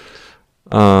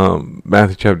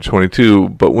 Matthew chapter 22,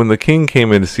 "But when the king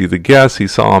came in to see the guests, he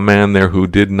saw a man there who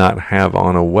did not have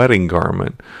on a wedding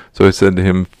garment. So he said to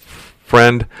him,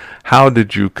 'Friend, how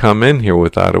did you come in here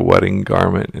without a wedding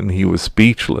garment?' And he was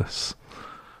speechless.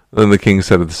 Then the king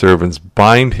said to the servants,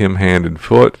 'Bind him hand and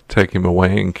foot, take him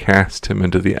away, and cast him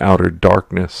into the outer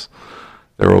darkness.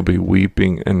 There will be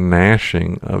weeping and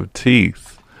gnashing of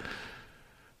teeth.'"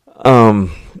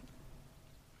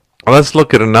 Let's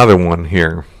look at another one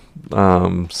here.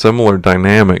 Similar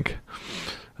dynamic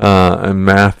in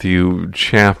Matthew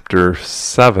chapter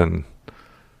 7.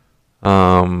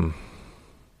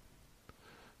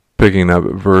 Picking up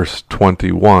at verse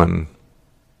 21.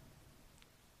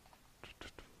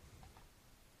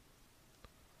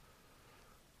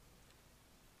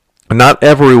 "Not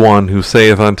everyone who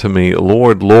saith unto me,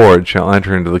 Lord, Lord, shall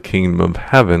enter into the kingdom of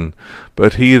heaven,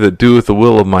 but he that doeth the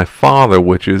will of my Father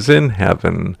which is in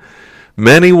heaven.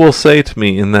 Many will say to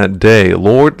me in that day,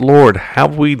 Lord, Lord,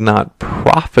 have we not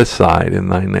prophesied in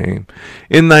thy name?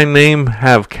 In thy name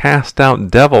have cast out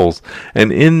devils,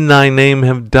 and in thy name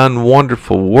have done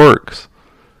wonderful works.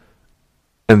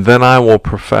 And then I will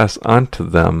profess unto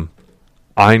them,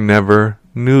 I never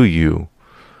knew you.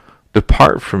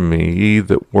 Depart from me, ye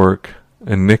that work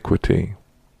iniquity."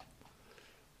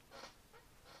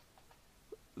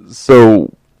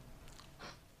 So,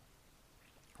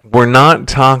 we're not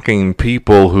talking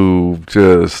people who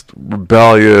just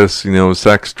rebellious,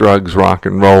 sex, drugs, rock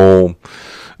and roll,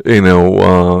 in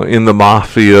the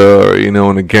mafia, or, in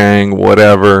a gang,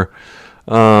 whatever.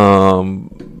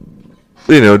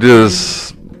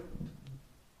 Just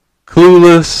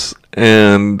clueless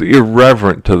and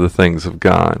irreverent to the things of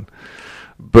God.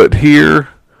 But here,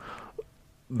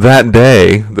 that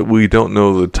day, that we don't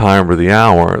know the time or the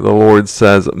hour, the Lord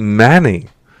says, many,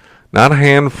 not a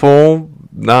handful,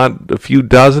 not a few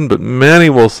dozen, but many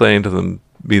will say unto them,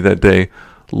 be that day,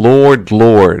 Lord,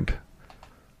 Lord.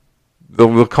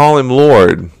 They'll call him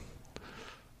Lord,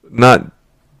 not,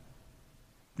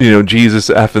 Jesus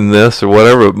effing this or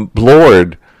whatever.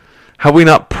 Lord, have we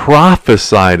not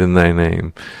prophesied in thy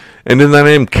name? And in thy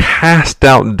name cast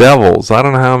out devils. I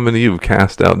don't know how many of you have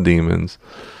cast out demons.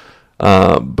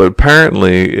 But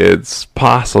apparently it's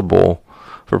possible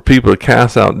for people to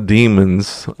cast out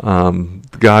demons.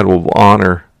 God will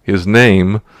honor his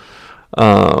name,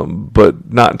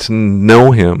 but not to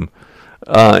know him.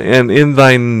 And in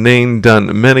thy name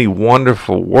done many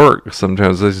wonderful works.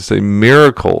 Sometimes they say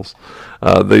miracles.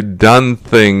 They've done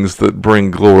things that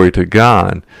bring glory to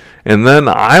God. And then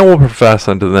I will profess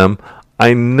unto them,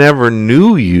 I never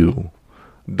knew you.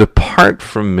 Depart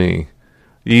from me,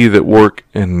 ye that work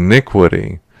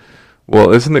iniquity.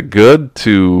 Well, isn't it good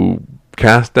to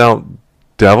cast out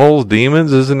devils,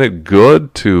 demons? Isn't it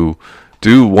good to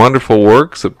do wonderful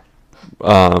works that,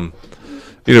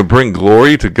 bring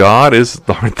glory to God?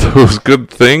 Aren't those good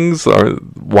things?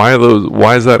 Why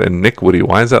is that iniquity?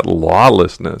 Why is that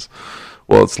lawlessness?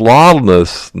 Well, it's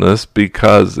lawlessness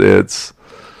because it's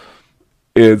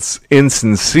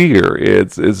insincere.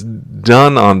 It's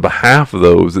done on behalf of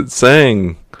those. It's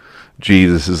saying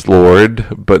Jesus is Lord,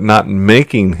 but not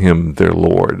making him their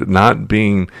Lord, not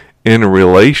being in a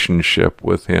relationship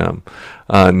with him,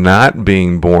 not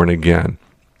being born again,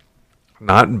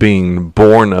 not being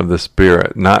born of the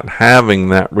Spirit, not having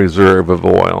that reserve of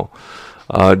oil.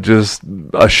 Just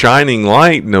a shining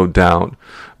light, no doubt,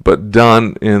 but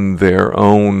done in their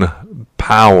own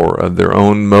power, of their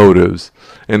own motives,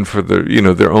 and for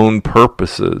their own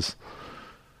purposes.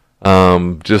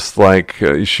 Just like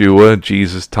Yeshua,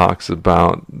 Jesus talks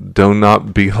about, do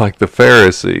not be like the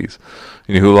Pharisees,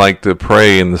 who like to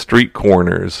pray in the street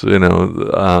corners,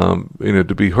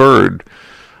 to be heard,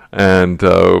 and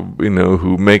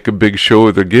who make a big show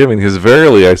of their giving. Because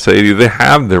verily I say to you, they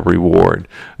have their reward.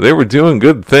 They were doing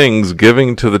good things,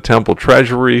 giving to the temple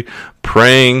treasury,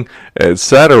 praying,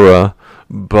 etc.,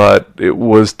 but it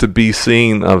was to be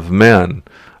seen of men,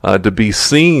 to be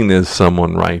seen as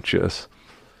someone righteous.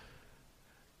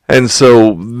 And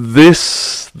so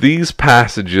these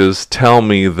passages tell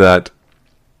me that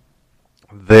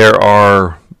there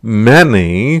are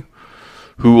many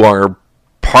who are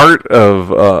part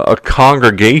of a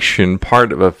congregation,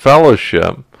 part of a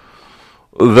fellowship,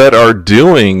 that are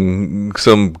doing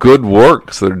some good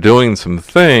works, they're doing some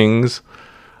things.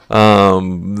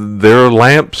 Their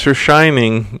lamps are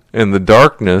shining in the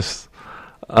darkness,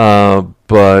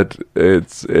 but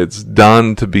it's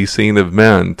done to be seen of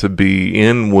men, to be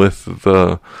in with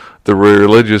the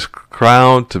religious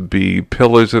crowd, to be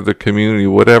pillars of the community,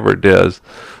 whatever it is.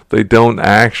 They don't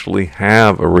actually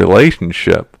have a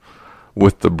relationship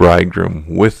with the bridegroom,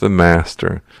 with the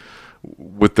master.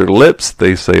 With their lips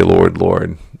they say, Lord,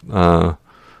 Lord. And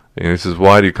he says,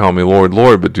 why do you call me Lord,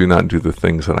 Lord, but do not do the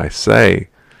things that I say?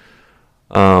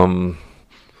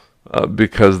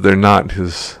 Because they're not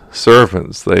his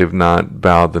servants. They've not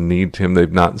bowed the knee to him.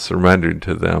 They've not surrendered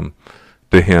to him.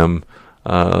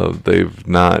 They've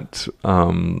not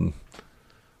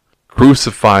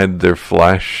crucified their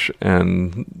flesh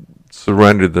and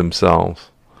surrendered themselves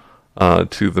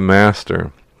to the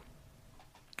master.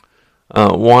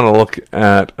 Want to look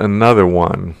at another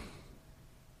one.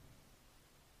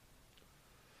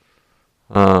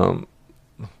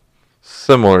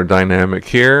 Similar dynamic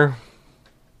here.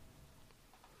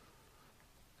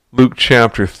 Luke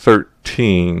chapter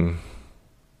 13.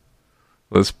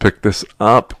 Let's pick this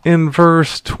up in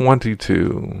verse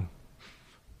 22.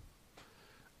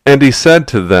 And he said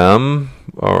to them,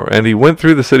 and he went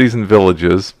through the cities and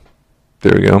villages,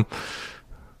 there we go,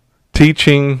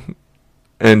 teaching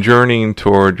and journeying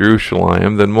toward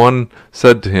Jerusalem. Then one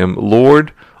said to him,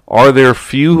 Lord, are there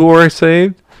few who are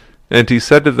saved? And he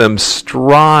said to them,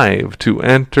 strive to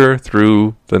enter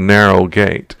through the narrow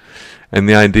gate. And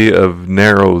the idea of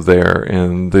narrow there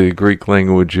in the Greek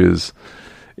language is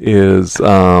stenos.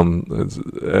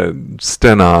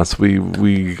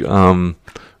 We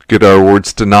get our word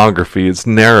stenography. It's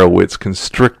narrow. It's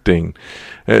constricting.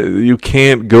 You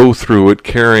can't go through it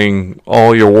carrying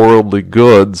all your worldly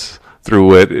goods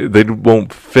through it. They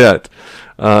won't fit.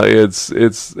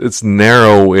 It's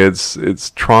narrow. It's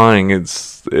trying.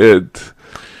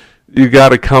 you got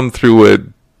to come through it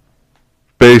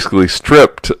basically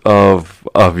stripped of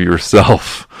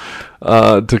yourself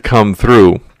to come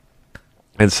through.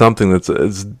 It's something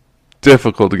it's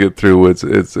difficult to get through.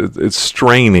 It's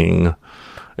straining.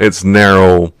 It's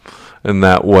narrow in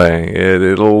that way.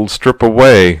 It'll strip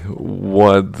away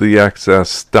what the excess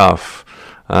stuff.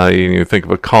 You think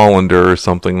of a colander or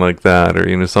something like that,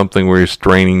 or something where you're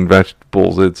straining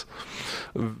vegetables. It's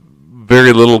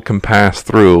very little can pass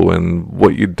through, and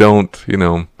what you don't,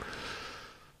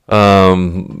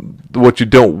 what you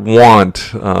don't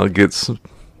want gets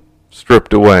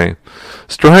stripped away.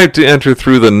 Strive to enter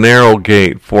through the narrow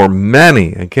gate, for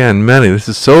many, this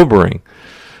is sobering.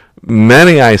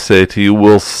 Many, I say to you,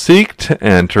 will seek to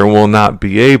enter and will not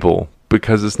be able,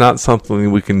 because it's not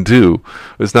something we can do.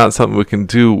 It's not something we can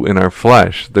do in our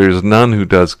flesh. There's none who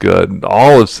does good.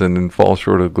 All have sinned and fall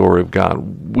short of the glory of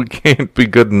God. We can't be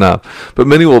good enough. But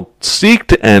many will seek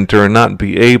to enter and not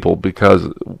be able,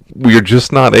 because we are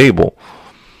just not able.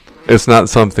 It's not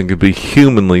something to be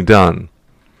humanly done.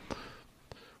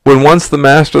 When once the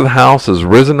master of the house has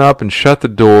risen up and shut the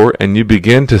door, and you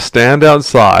begin to stand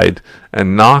outside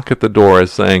and knock at the door,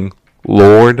 saying,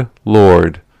 Lord,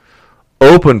 Lord,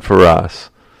 open for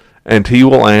us, and he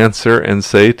will answer and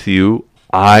say to you,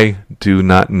 I do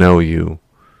not know you,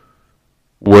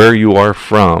 where you are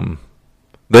from.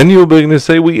 Then you will begin to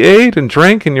say, we ate and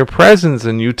drank in your presence,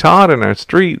 and you taught in our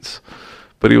streets.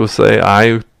 But he will say,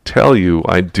 I tell you,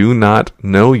 I do not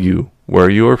know you, where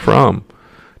you are from.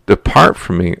 Depart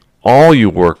from me, all you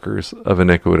workers of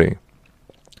iniquity.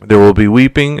 There will be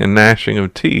weeping and gnashing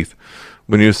of teeth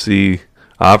when you see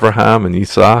Abraham and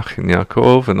Isaac and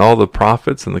Yaakov and all the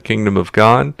prophets in the kingdom of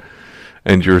God,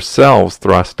 and yourselves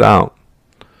thrust out.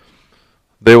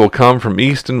 They will come from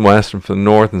east and west and from the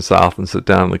north and south and sit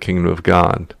down in the kingdom of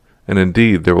God. And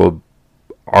indeed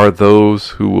are those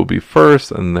who will be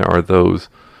first, and there are those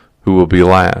who will be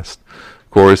last.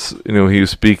 Of course, he was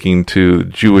speaking to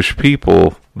Jewish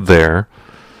people there.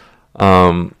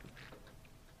 And,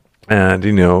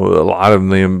 a lot of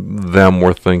them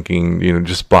were thinking,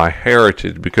 just by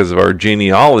heritage, because of our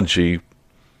genealogy,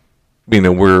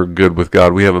 we're good with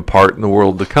God. We have a part in the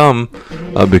world to come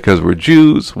because we're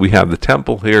Jews. We have the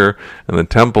temple here, and the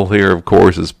temple here, of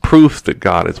course, is proof that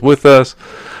God is with us.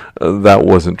 That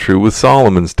wasn't true with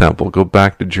Solomon's temple. Go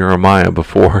back to Jeremiah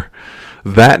before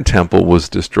that temple was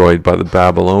destroyed by the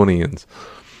Babylonians.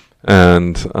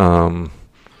 And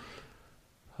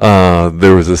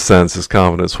there was a sense of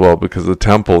confidence, well, because the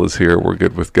temple is here, we're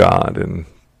good with God. And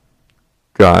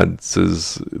God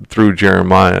says through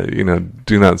Jeremiah,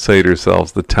 do not say to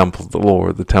yourselves, the temple of the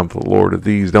Lord, the temple of the Lord of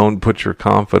these. Don't put your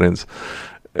confidence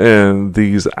in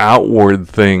these outward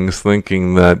things,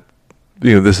 thinking that,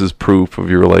 this is proof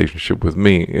of your relationship with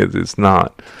me. It's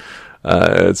not.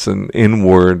 It's an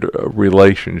inward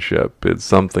relationship. It's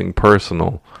something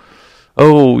personal.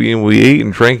 Oh, we ate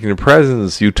and drank in your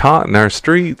presence. You taught in our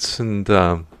streets. And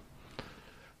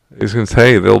he's going to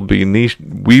say there'll be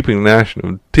weeping and gnashing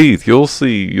of teeth. You'll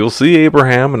see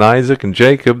Abraham and Isaac and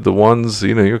Jacob, the ones,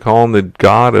 you're calling the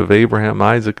God of Abraham,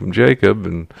 Isaac, and Jacob,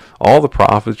 and all the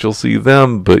prophets. You'll see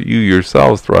them, but you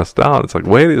yourselves thrust out. It's like,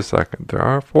 wait a second, there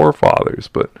are forefathers,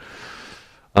 but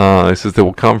he says they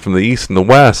will come from the east and the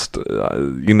west,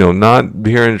 not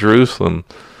here in Jerusalem.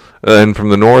 And from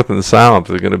the north and the south,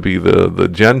 they're going to be the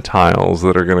Gentiles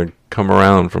that are going to come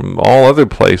around from all other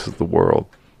places of the world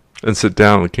and sit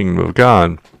down in the kingdom of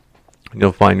God.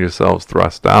 You'll find yourselves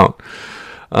thrust out.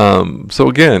 So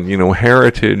again,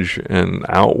 heritage and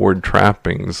outward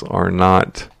trappings are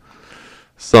not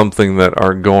something that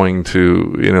are going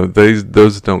to,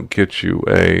 those don't get you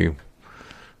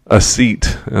a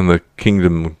seat in the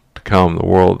kingdom to come, the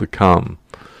world to come.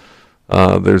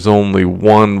 There's only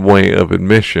one way of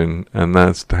admission, and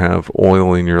that's to have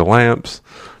oil in your lamps.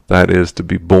 That is to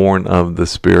be born of the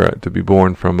Spirit, to be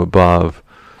born from above.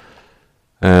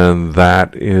 And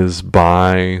that is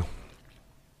by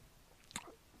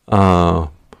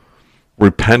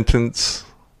repentance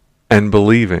and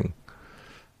believing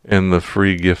in the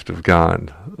free gift of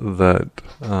God that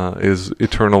is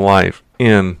eternal life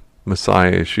in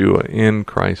Messiah Yeshua, in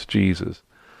Christ Jesus.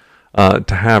 To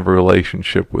have a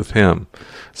relationship with him.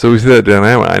 So we said,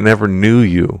 I never knew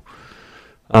you.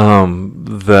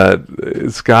 That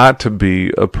it's got to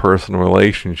be a personal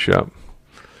relationship.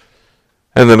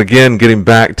 And then again, getting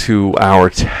back to our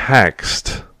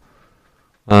text,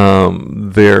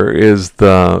 there is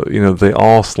they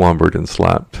all slumbered and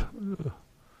slept.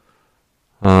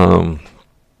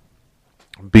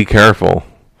 Be careful.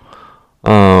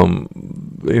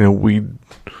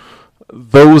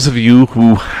 Those of you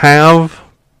who have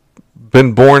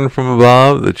been born from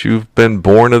above, that you've been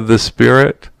born of the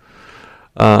Spirit,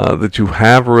 that you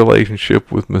have a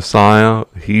relationship with Messiah.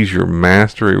 He's your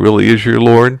master. He really is your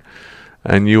Lord,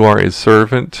 and you are his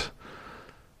servant.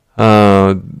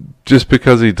 Just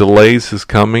because he delays his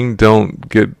coming, don't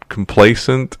get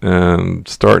complacent and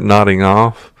start nodding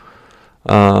off.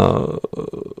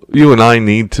 You and I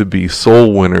need to be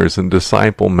soul winners and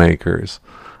disciple makers.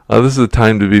 This is the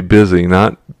time to be busy,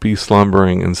 not be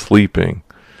slumbering and sleeping.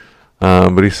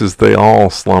 But he says they all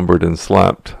slumbered and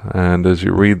slept. And as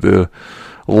you read the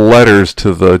letters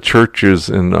to the churches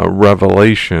in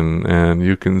Revelation, and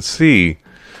you can see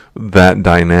that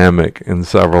dynamic in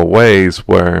several ways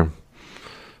where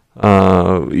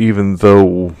even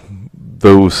though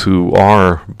those who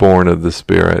are born of the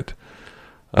Spirit,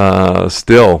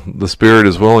 still the Spirit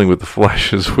is willing but the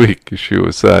flesh is weak,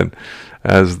 Yeshua said,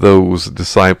 as those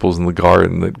disciples in the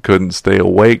garden that couldn't stay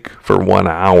awake for 1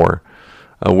 hour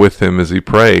with him as he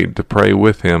prayed, to pray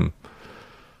with him.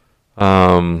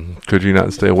 Could you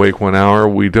not stay awake 1 hour?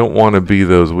 We don't want to be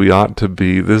those. We ought to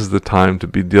be. This is the time to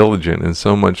be diligent, and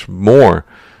so much more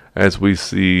as we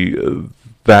see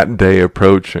that day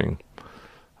approaching,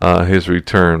 his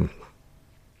return,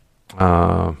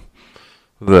 that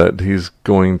he's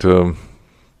going to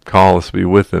call us to be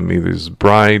with him, either his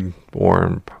bride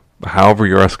or however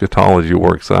your eschatology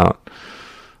works out.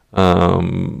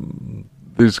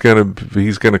 He's going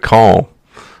to call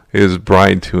his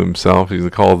bride to himself. He's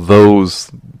going to call those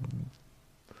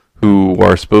who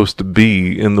are supposed to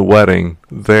be in the wedding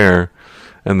there,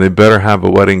 and they better have a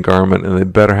wedding garment, and they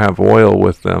better have oil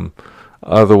with them.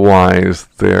 Otherwise,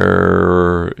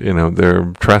 they're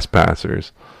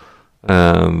trespassers,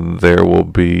 and they'll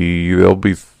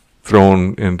be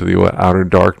thrown into the outer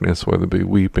darkness, where there'll be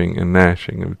weeping and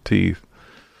gnashing of teeth.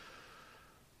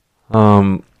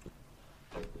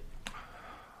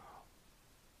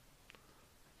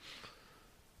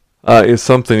 It's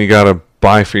something you got to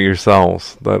buy for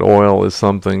yourselves. That oil is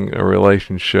something, a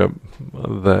relationship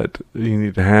that you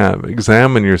need to have.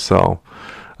 Examine yourself.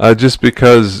 Just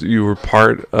because you were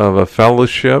part of a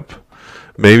fellowship,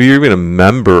 maybe you're even a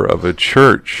member of a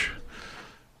church,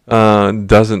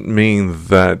 doesn't mean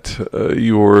that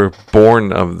you were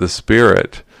born of the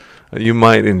Spirit. You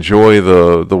might enjoy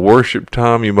the worship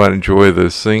time, you might enjoy the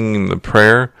singing, the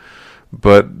prayer,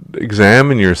 but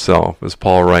examine yourself, as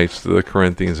Paul writes to the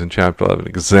Corinthians in chapter 11.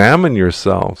 Examine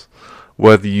yourselves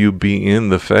whether you be in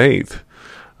the faith.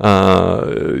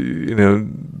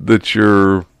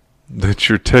 That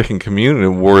you're taking communion in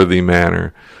a worthy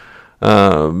manner.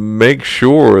 Make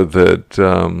sure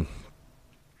that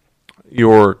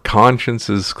your conscience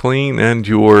is clean and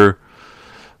your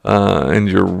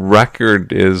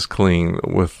record is clean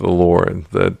with the Lord.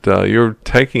 That you're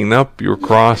taking up your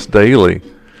cross daily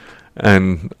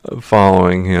and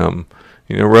following him.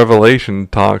 Revelation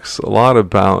talks a lot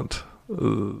about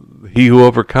he who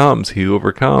overcomes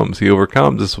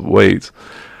this waits.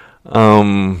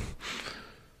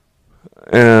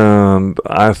 And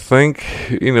I think,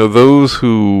 those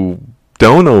who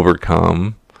don't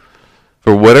overcome,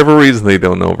 for whatever reason they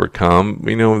don't overcome,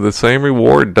 the same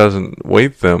reward doesn't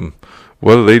wait them.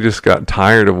 Whether they just got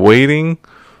tired of waiting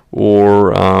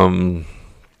or,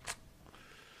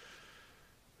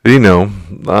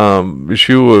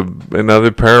 Yeshua in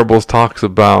other parables talks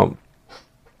about,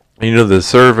 the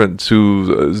servant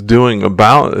who's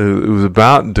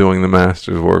about doing the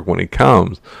master's work when he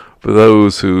comes. For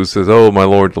those who says, "Oh, my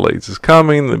Lord delays his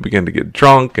coming," they begin to get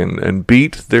drunk and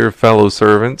beat their fellow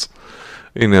servants.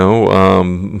 In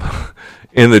the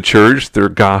church, they're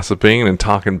gossiping and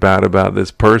talking bad about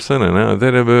this person, and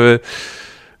the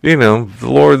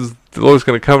Lord's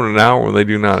going to come in an hour when they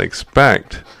do not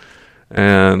expect,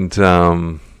 and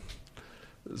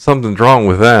something's wrong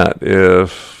with that.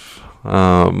 If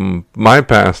my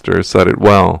pastor said it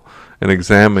well. And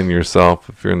examine yourself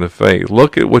if you're in the faith.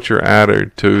 Look at what your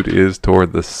attitude is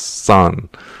toward the Son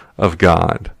of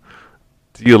God.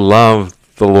 Do you love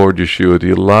the Lord Yeshua? Do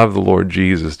you love the Lord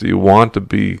Jesus? Do you want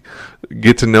to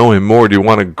get to know him more? Do you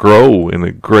want to grow in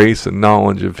the grace and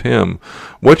knowledge of him?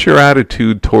 What's your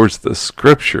attitude towards the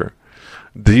Scripture?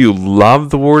 Do you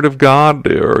love the Word of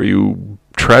God? Are you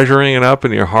treasuring it up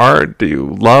in your heart? Do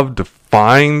you love to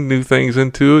find new things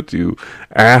into it? Do you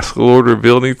ask the Lord to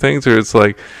reveal new things? Or it's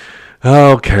like,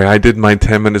 okay, I did my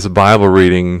 10 minutes of Bible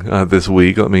reading this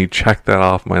week. Let me check that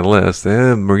off my list.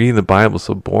 Reading the Bible is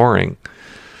so boring.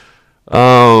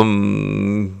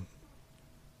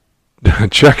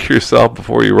 Check yourself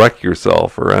before you wreck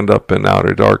yourself or end up in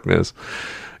outer darkness.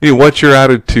 What's your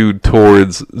attitude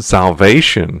towards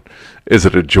salvation? Is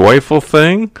it a joyful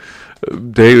thing?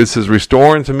 David says,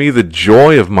 restore unto me the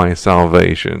joy of my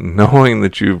salvation, knowing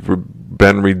that you've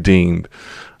been redeemed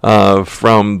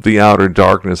from the outer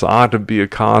darkness ought to be a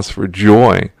cause for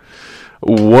joy.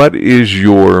 What is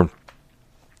your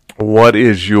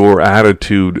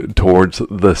attitude towards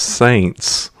the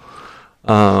saints?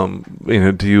 Do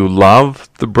you love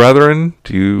the brethren?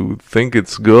 Do you think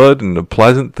it's good and a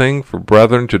pleasant thing for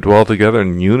brethren to dwell together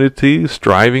in unity,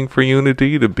 striving for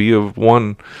unity, to be of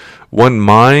one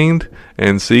mind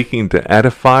and seeking to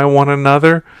edify one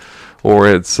another? Or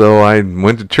it's, so I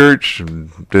went to church,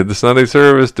 did the Sunday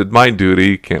service, did my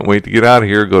duty, can't wait to get out of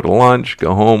here, go to lunch,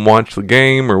 go home, watch the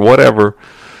game, or whatever.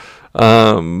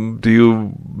 Do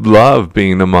you love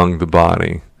being among the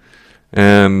body?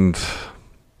 And, of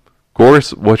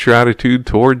course, what's your attitude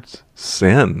towards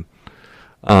sin?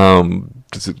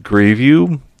 Does it grieve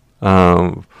you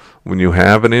when you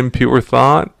have an impure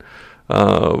thought,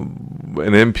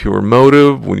 an impure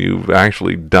motive, when you've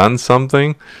actually done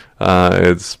something?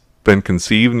 It's been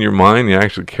conceived in your mind, you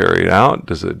actually carry it out.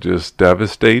 Does it just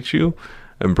devastate you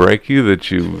and break you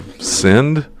that you've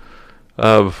sinned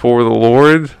before the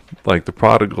Lord, like the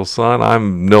prodigal son?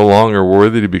 I'm no longer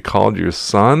worthy to be called your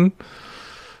son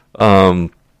because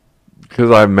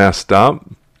I messed up.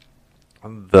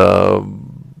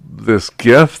 This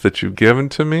gift that you've given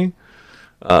to me,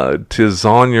 'tis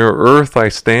on your earth I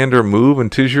stand or move,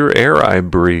 and 'tis your air I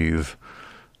breathe.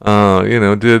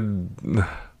 Did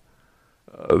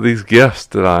these gifts,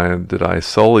 did I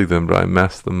sully them? Did I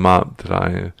mess them up? Did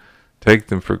I take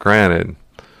them for granted?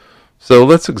 So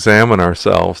let's examine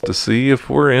ourselves to see if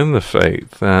we're in the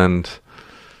faith, and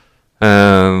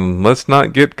let's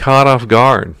not get caught off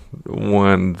guard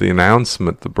when the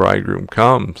announcement, the bridegroom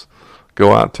comes.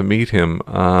 Go out to meet him.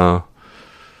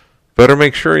 Better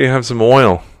make sure you have some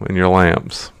oil in your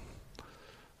lamps.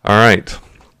 All right.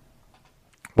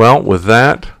 Well, with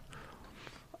that,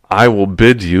 I will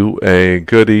bid you a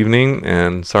good evening,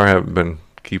 and sorry I haven't been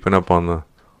keeping up on the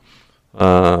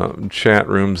chat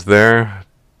rooms there.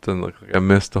 Doesn't look like I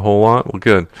missed a whole lot. Well,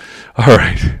 good. All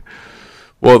right.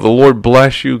 Well, the Lord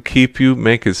bless you, keep you,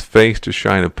 make his face to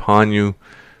shine upon you,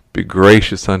 be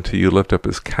gracious unto you, lift up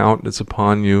his countenance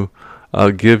upon you,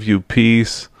 give you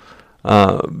peace.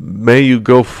 May you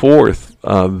go forth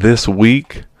this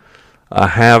week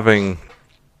having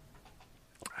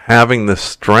the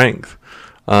strength,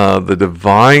 the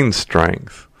divine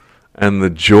strength, and the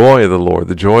joy of the Lord.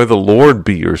 The joy of the Lord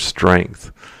be your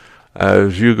strength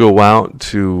as you go out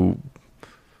to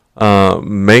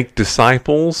make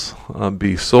disciples,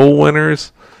 be soul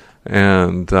winners,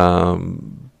 and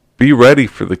be ready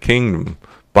for the kingdom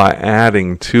by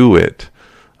adding to it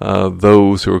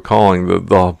those who are calling.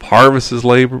 The harvest is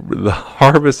the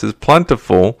harvest is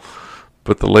plentiful,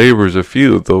 but the laborers are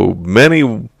few. Though many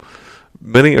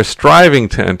are striving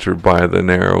to enter by the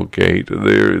narrow gate,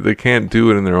 they can't do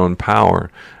it in their own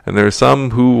power. And there are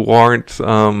some who aren't,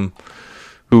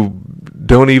 who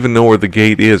don't even know where the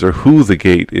gate is or who the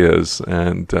gate is,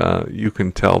 and you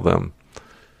can tell them.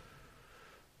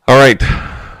 All right.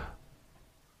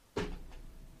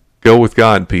 Go with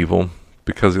God, people,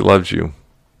 because he loves you.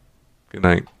 Good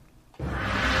night.